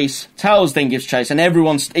gives chase, Tails then gives chase, and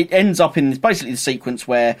it ends up in basically the sequence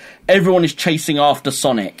where everyone is chasing after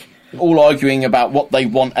Sonic, all arguing about what they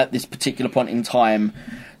want at this particular point in time.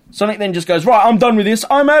 Sonic then just goes, right, I'm done with this,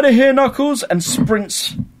 I'm out of here, Knuckles, and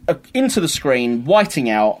sprints into the screen, whiting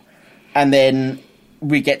out, and then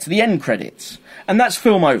we get to the end credits. And that's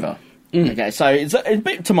film over. Okay, so it's a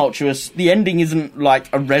bit tumultuous. The ending isn't like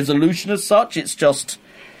a resolution as such, it's just...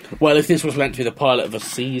 Well, if this was meant to be the pilot of a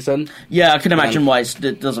season... Yeah, I can imagine why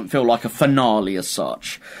it doesn't feel like a finale as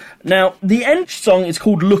such. Now, the end song is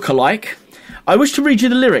called Look-alike. I wish to read you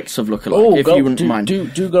the lyrics of Look-alike, if you wouldn't mind.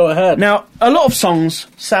 Do go ahead. Now, a lot of songs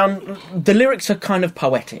the lyrics are kind of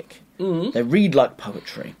poetic. They read like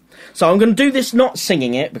poetry. So I'm going to do this not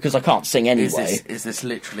singing it, because I can't sing anyway. Is this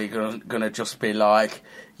literally going to just be like,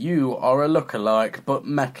 you are a look-alike, but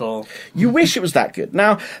metal? You wish it was that good.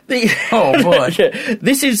 Now, oh boy.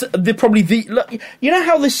 This is probably the... You know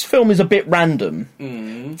how this film is a bit random?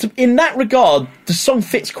 In that regard, the song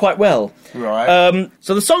fits quite well. Right.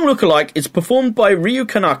 So the song Look-alike is performed by Ryu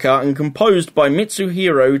Kanaka and composed by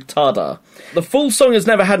Mitsuhiro Tada. The full song has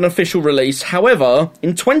never had an official release. However,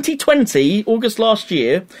 in 2020, August last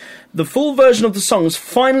year, the full version of the song was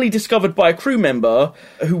finally discovered by a crew member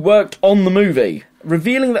who worked on the movie,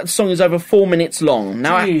 revealing that the song is over 4 minutes long.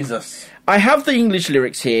 Now, Jesus. I have the English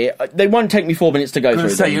lyrics here. They won't take me 4 minutes to go through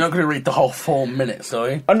them. You're not going to read the whole 4 minutes,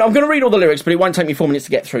 are you? I'm going to read all the lyrics, but it won't take me 4 minutes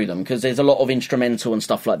to get through them, because there's a lot of instrumental and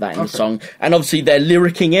stuff like that in the song. And obviously they're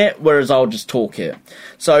lyricking it, whereas I'll just talk it.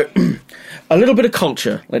 So, a little bit of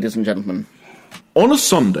culture, ladies and gentlemen. On a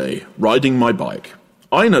Sunday, riding my bike,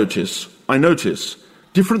 I notice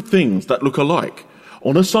different things that look alike.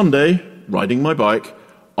 On a Sunday, riding my bike,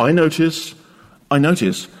 I notice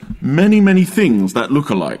many, many things that look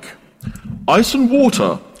alike. Ice and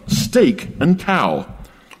water, steak and cow.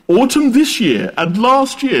 Autumn this year and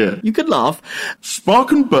last year. You could laugh.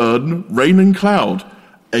 Spark and burn, rain and cloud.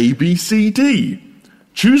 A, B, C, D.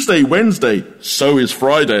 Tuesday, Wednesday, so is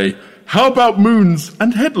Friday. How about moons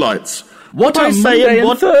and headlights? What I say and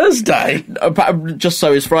what Thursday. Just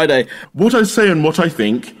so is Friday. What I say and what I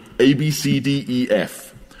think. A, B, C, D, E,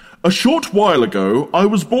 F. A short while ago, I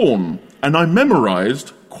was born, and I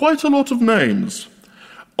memorized quite a lot of names.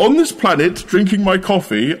 On this planet, drinking my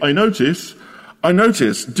coffee, I notice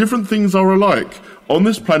different things are alike. On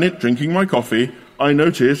this planet, drinking my coffee, I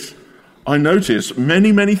notice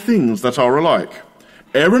many, many things that are alike.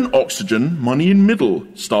 Air and oxygen, money in middle,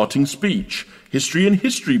 starting speech. History and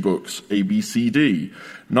history books, A, B, C, D.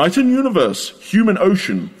 Night and universe, human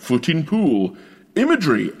ocean, foot in pool.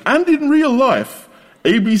 Imagery, and in real life,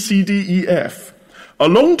 A, B, C, D, E, F. A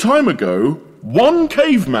long time ago, one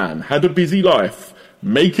caveman had a busy life,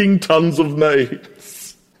 making tons of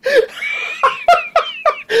names.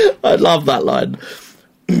 I love that line.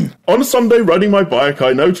 On a Sunday, riding my bike,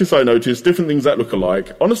 I notice different things that look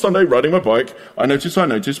alike. On a Sunday, riding my bike, I notice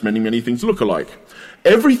many, many things that look alike.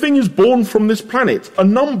 Everything is born from this planet. A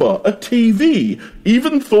number, a TV,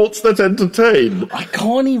 even thoughts that entertain. I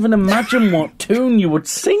can't even imagine what tune you would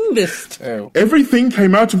sing this to. Everything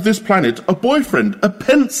came out of this planet. A boyfriend, a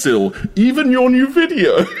pencil, even your new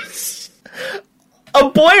videos. A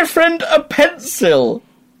boyfriend, a pencil.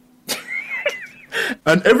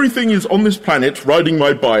 And everything is on this planet riding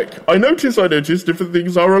my bike. I notice different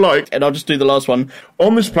things are alike. And I'll just do the last one.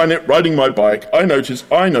 On this planet riding my bike, I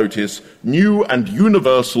notice new and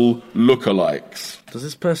universal lookalikes. Does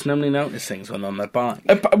this person only notice things when on their bike?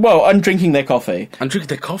 Well, and drinking their coffee. And drinking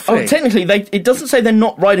their coffee? Oh, technically, it doesn't say they're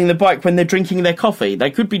not riding the bike when they're drinking their coffee. They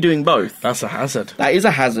could be doing both. That's a hazard. That is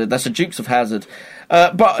a hazard. That's a Dukes of Hazzard.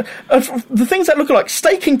 But the things that look like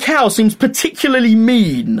steak and cow seems particularly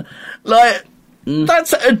mean. Like,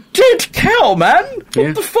 that's a dead cow, man.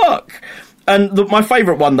 What the fuck? And my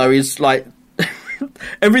favourite one, though, is, like,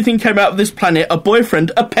 everything came out of this planet, a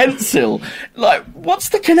boyfriend, a pencil. Like, what's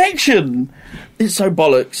the connection? It's so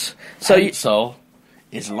bollocks. So pencil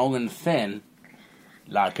is long and thin,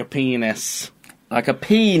 like a penis. Like a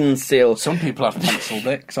pencil. Some people have pencil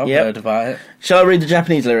dicks. I've heard about it. Shall I read the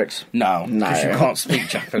Japanese lyrics? No, because you can't speak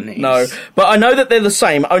Japanese. No, but I know that they're the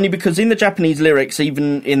same, only because in the Japanese lyrics,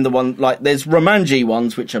 even in the one, like, there's Romanji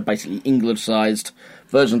ones, which are basically English-sized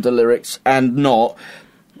versions of the lyrics, and not.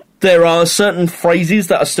 There are certain phrases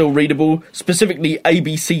that are still readable, specifically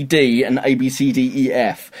ABCD and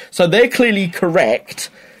ABCDEF. So they're clearly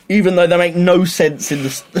correct, even though they make no sense in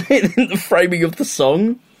the framing of the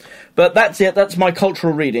song. But that's it. That's my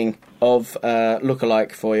cultural reading of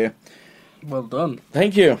Lookalike for you. Well done.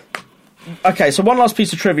 Thank you. Okay, so one last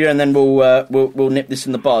piece of trivia, and then we'll nip this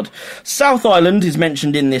in the bud. South Island is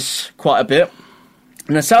mentioned in this quite a bit.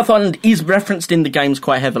 Now, South Island is referenced in the games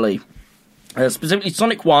quite heavily. Specifically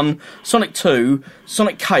Sonic 1, Sonic 2,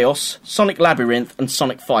 Sonic Chaos, Sonic Labyrinth, and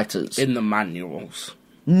Sonic Fighters. In the manuals.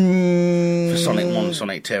 For Sonic 1 and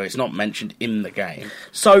Sonic 2, it's not mentioned in the game.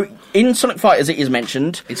 So, in Sonic Fighters it is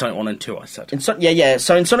mentioned. In Sonic 1 and 2, I said.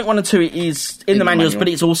 So in Sonic 1 and 2 it is in the manuals, but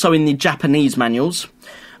it's also in the Japanese manuals.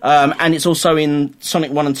 And it's also in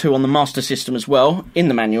Sonic 1 and 2 on the Master System as well, in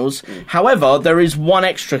the manuals. However, there is one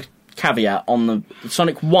extra caveat on the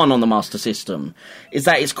Sonic 1 on the Master System, is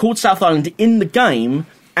that it's called South Island in the game,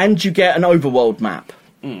 and you get an overworld map.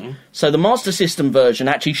 So the Master System version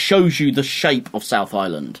actually shows you the shape of South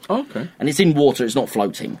Island. Okay. And it's in water, it's not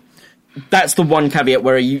floating. That's the one caveat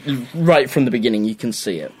where you, right from the beginning, you can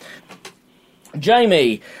see it.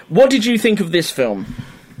 Jamie, what did you think of this film?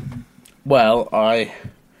 Well, I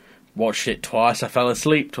watched it twice. I fell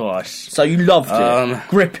asleep twice. So you loved it?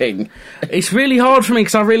 Gripping. It's really hard for me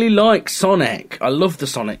because I really like Sonic. I love the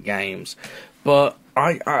Sonic games. But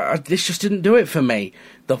this just didn't do it for me.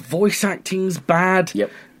 The voice acting's bad. Yep.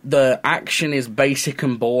 The action is basic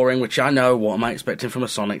and boring, which I know what am I expecting from a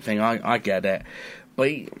Sonic thing. I get it.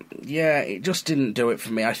 But yeah, it just didn't do it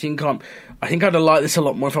for me. I think I'd have liked this a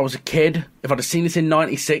lot more if I was a kid. If I'd have seen this in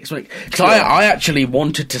 '96, because I actually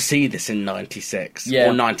wanted to see this in '96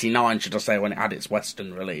 or '99, should I say, when it had its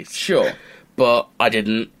Western release. Sure, but I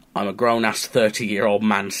didn't. I'm a grown-ass 30-year-old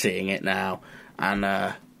man seeing it now,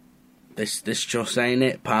 and this just ain't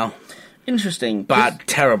it, pal. Interesting. Bad,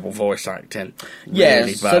 terrible voice acting. Yeah,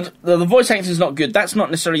 really bad. So the voice acting is not good. That's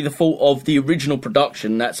not necessarily the fault of the original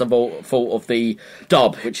production. That's a fault of the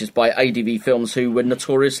dub, which is by ADV Films, who were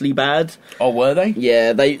notoriously bad. Oh, were they?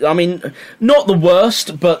 Yeah, I mean, not the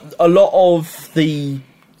worst, but a lot of the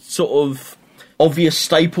sort of obvious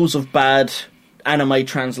staples of bad anime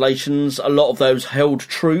translations, a lot of those held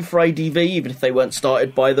true for ADV, even if they weren't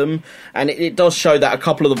started by them. And it does show that a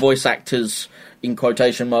couple of the voice actors, in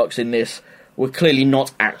quotation marks in this, were clearly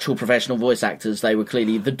not actual professional voice actors. They were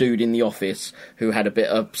clearly the dude in the office who had a bit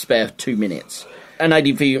of spare 2 minutes. And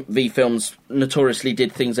ADV Films notoriously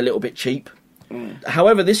did things a little bit cheap.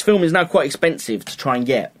 However, this film is now quite expensive to try and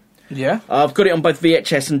get. Yeah? I've got it on both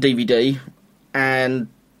VHS and DVD, and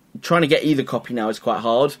trying to get either copy now is quite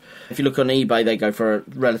hard. If you look on eBay, they go for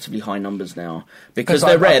relatively high numbers now, because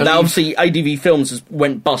they're rare. Obviously, ADV Films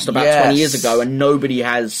went bust about 20 years ago, and nobody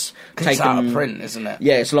has taken... It's out of print, isn't it?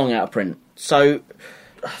 Yeah, it's long out of print. So,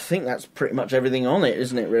 I think that's pretty much everything on it,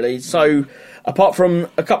 isn't it, really? So, apart from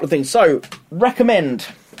a couple of things. So, recommend.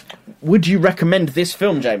 Would you recommend this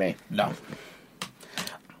film, Jamie? No.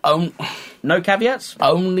 No caveats?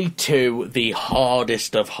 Only to the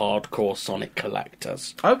hardest of hardcore Sonic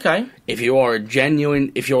collectors. Okay. If you are a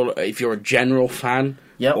genuine, if you're a general fan,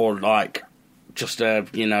 or like just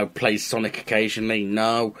plays Sonic occasionally,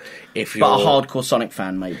 no. If you're a hardcore Sonic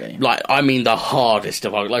fan, maybe. Like, I mean, the hardest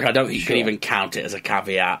of like, I don't think you can even count it as a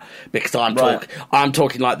caveat, because I'm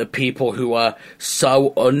talking like the people who are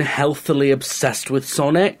so unhealthily obsessed with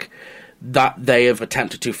Sonic that they have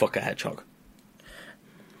attempted to fuck a hedgehog.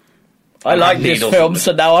 I like this film,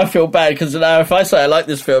 so now I feel bad, because now if I say I like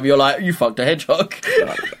this film, you're like, you fucked a hedgehog.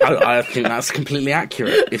 I think that's completely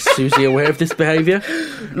accurate. Is Susie aware of this behaviour?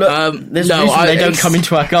 Look, there's no reason they don't come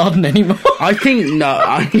into our garden anymore. I think,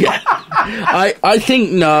 I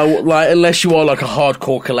think no, like, unless you are like a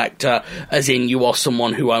hardcore collector, as in you are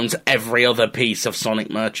someone who owns every other piece of Sonic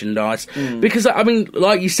merchandise. Because, I mean,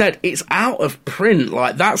 like you said, it's out of print.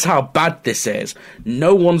 Like, that's how bad this is.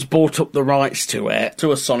 No one's bought up the rights to it.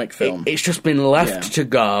 To a Sonic film. It's just been left to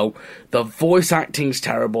go. The voice acting's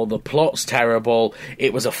terrible, the plot's terrible,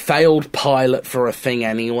 it was a failed pilot for a thing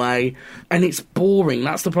anyway, and it's boring.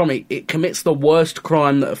 That's the problem. It commits the worst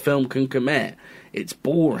crime that a film can commit. It's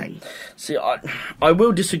boring. See, I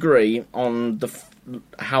will disagree on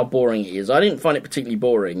how boring it is. I didn't find it particularly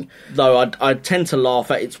boring, though I tend to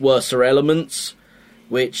laugh at its worser elements,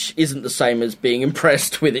 which isn't the same as being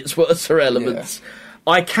impressed with its worser elements. Yeah.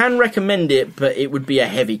 I can recommend it, but it would be a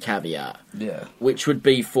heavy caveat. Yeah. Which would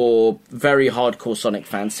be for very hardcore Sonic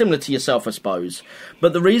fans, similar to yourself, I suppose.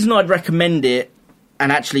 But the reason I'd recommend it,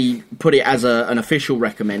 and actually put it as an official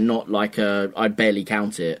recommend, not like I'd barely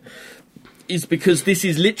count it, is because this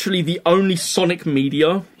is literally the only Sonic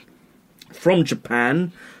media from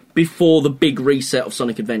Japan before the big reset of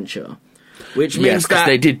Sonic Adventure. Which means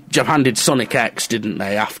that Japan did Sonic X, didn't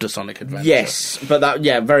they, after Sonic Adventure? Yes, but that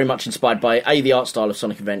very much inspired by A, the art style of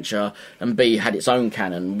Sonic Adventure, and B, had its own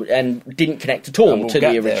canon and didn't connect at all to the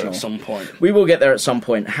original. There at some point. We will get there at some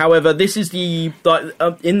point. However, this is in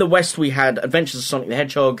the West we had Adventures of Sonic the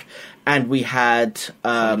Hedgehog, and we had Sonic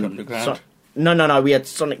Underground. No, we had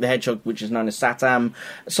Sonic the Hedgehog, which is known as Satam.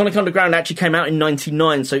 Sonic Underground actually came out in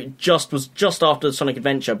 1999, so it was just after Sonic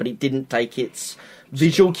Adventure, but it didn't take its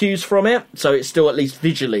visual cues from it, so it's still at least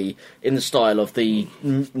visually in the style of the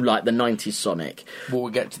 90s Sonic. Will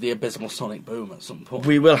we get to the abysmal Sonic Boom at some point?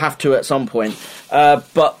 We will have to at some point.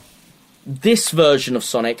 But this version of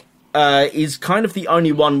Sonic is kind of the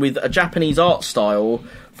only one with a Japanese art style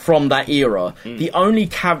from that era. The only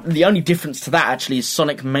difference to that actually is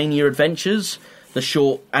Sonic Mania Adventures, the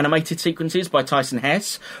short animated sequences by Tyson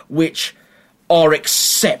Hesse, which are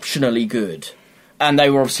exceptionally good. And they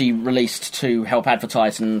were obviously released to help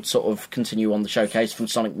advertise and sort of continue on the showcase from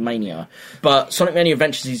Sonic Mania. But Sonic Mania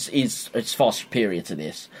Adventures is far superior to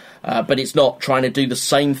this. But it's not trying to do the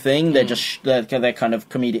same thing. They're just they're kind of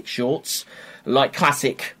comedic shorts, like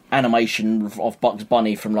classic animation of Bugs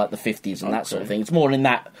Bunny from like the 50s and that sort of thing. It's more in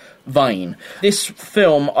that vein. This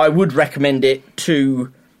film, I would recommend it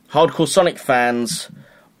to hardcore Sonic fans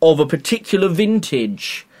of a particular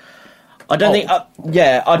vintage. I don't think. I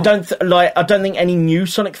don't think any new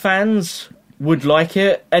Sonic fans would like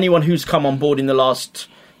it. Anyone who's come on board in the last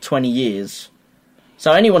 20 years.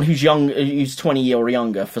 So anyone who's 20 or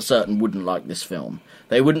younger, for certain, wouldn't like this film.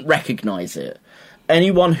 They wouldn't recognise it.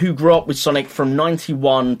 Anyone who grew up with Sonic from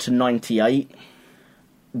 91 to 98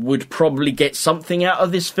 would probably get something out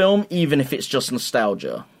of this film, even if it's just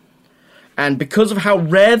nostalgia. And because of how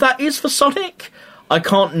rare that is for Sonic, I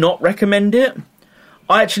can't not recommend it.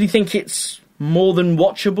 I actually think it's more than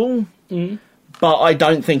watchable, but I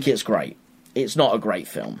don't think it's great. It's not a great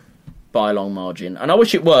film, by a long margin. And I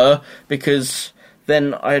wish it were, because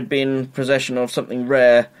then I'd be in possession of something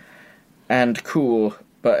rare and cool.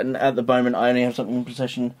 But at the moment, I only have something in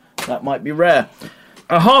possession that might be rare.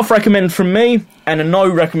 A half recommend from me, and a no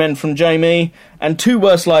recommend from Jamie, and 2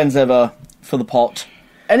 worst lines ever for the pot.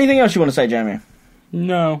 Anything else you want to say, Jamie?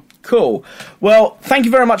 No. Cool. Well, thank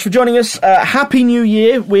you very much for joining us. Happy New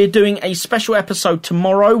Year. We're doing a special episode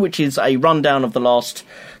tomorrow, which is a rundown of the last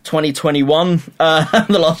 2021,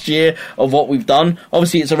 the last year of what we've done.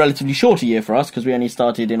 Obviously, it's a relatively shorter year for us because we only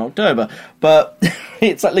started in October, but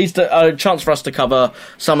it's at least a chance for us to cover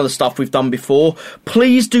some of the stuff we've done before.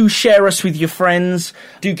 Please do share us with your friends.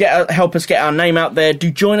 Do help us get our name out there.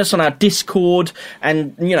 Do join us on our Discord,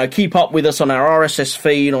 and keep up with us on our RSS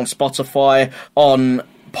feed, on Spotify, on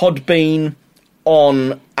Podbean,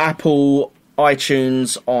 on Apple,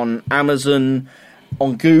 iTunes, on Amazon,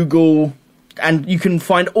 on Google, and you can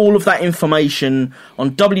find all of that information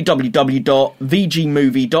on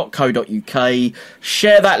www.vgmovie.co.uk.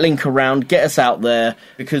 Share that link around, get us out there,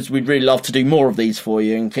 because we'd really love to do more of these for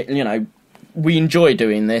you, and we enjoy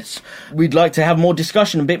doing this. We'd like to have more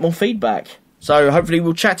discussion, a bit more feedback. So hopefully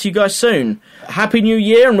we'll chat to you guys soon. Happy New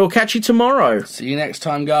Year, and we'll catch you tomorrow. See you next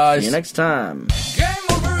time, guys. See you next time.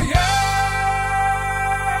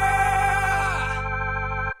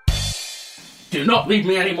 Do not leave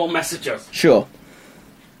me any more messages. Sure.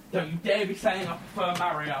 Don't you dare be saying I prefer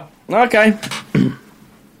Mario. Okay.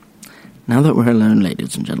 Now that we're alone,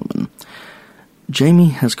 ladies and gentlemen, Jamie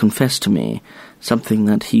has confessed to me something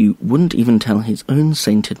that he wouldn't even tell his own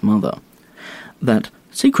sainted mother. That,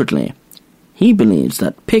 secretly, he believes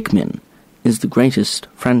that Pikmin is the greatest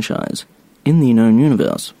franchise in the known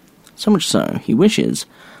universe. So much so, he wishes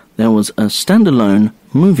there was a standalone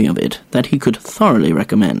movie of it that he could thoroughly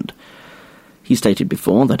recommend. He stated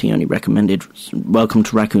before that he only recommended Welcome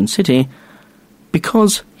to Raccoon City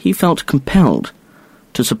because he felt compelled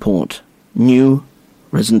to support new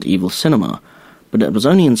Resident Evil cinema, but it was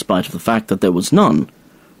only in spite of the fact that there was none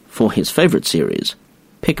for his favourite series,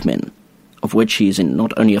 Pikmin, of which he is in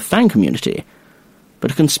not only a fan community,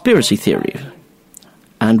 but a conspiracy theory.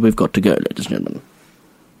 And we've got to go, ladies and gentlemen.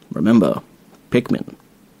 Remember, Pikmin,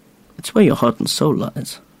 it's where your heart and soul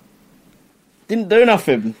lies. Didn't do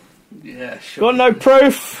nothing. Yeah, sure. Got no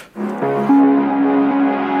proof.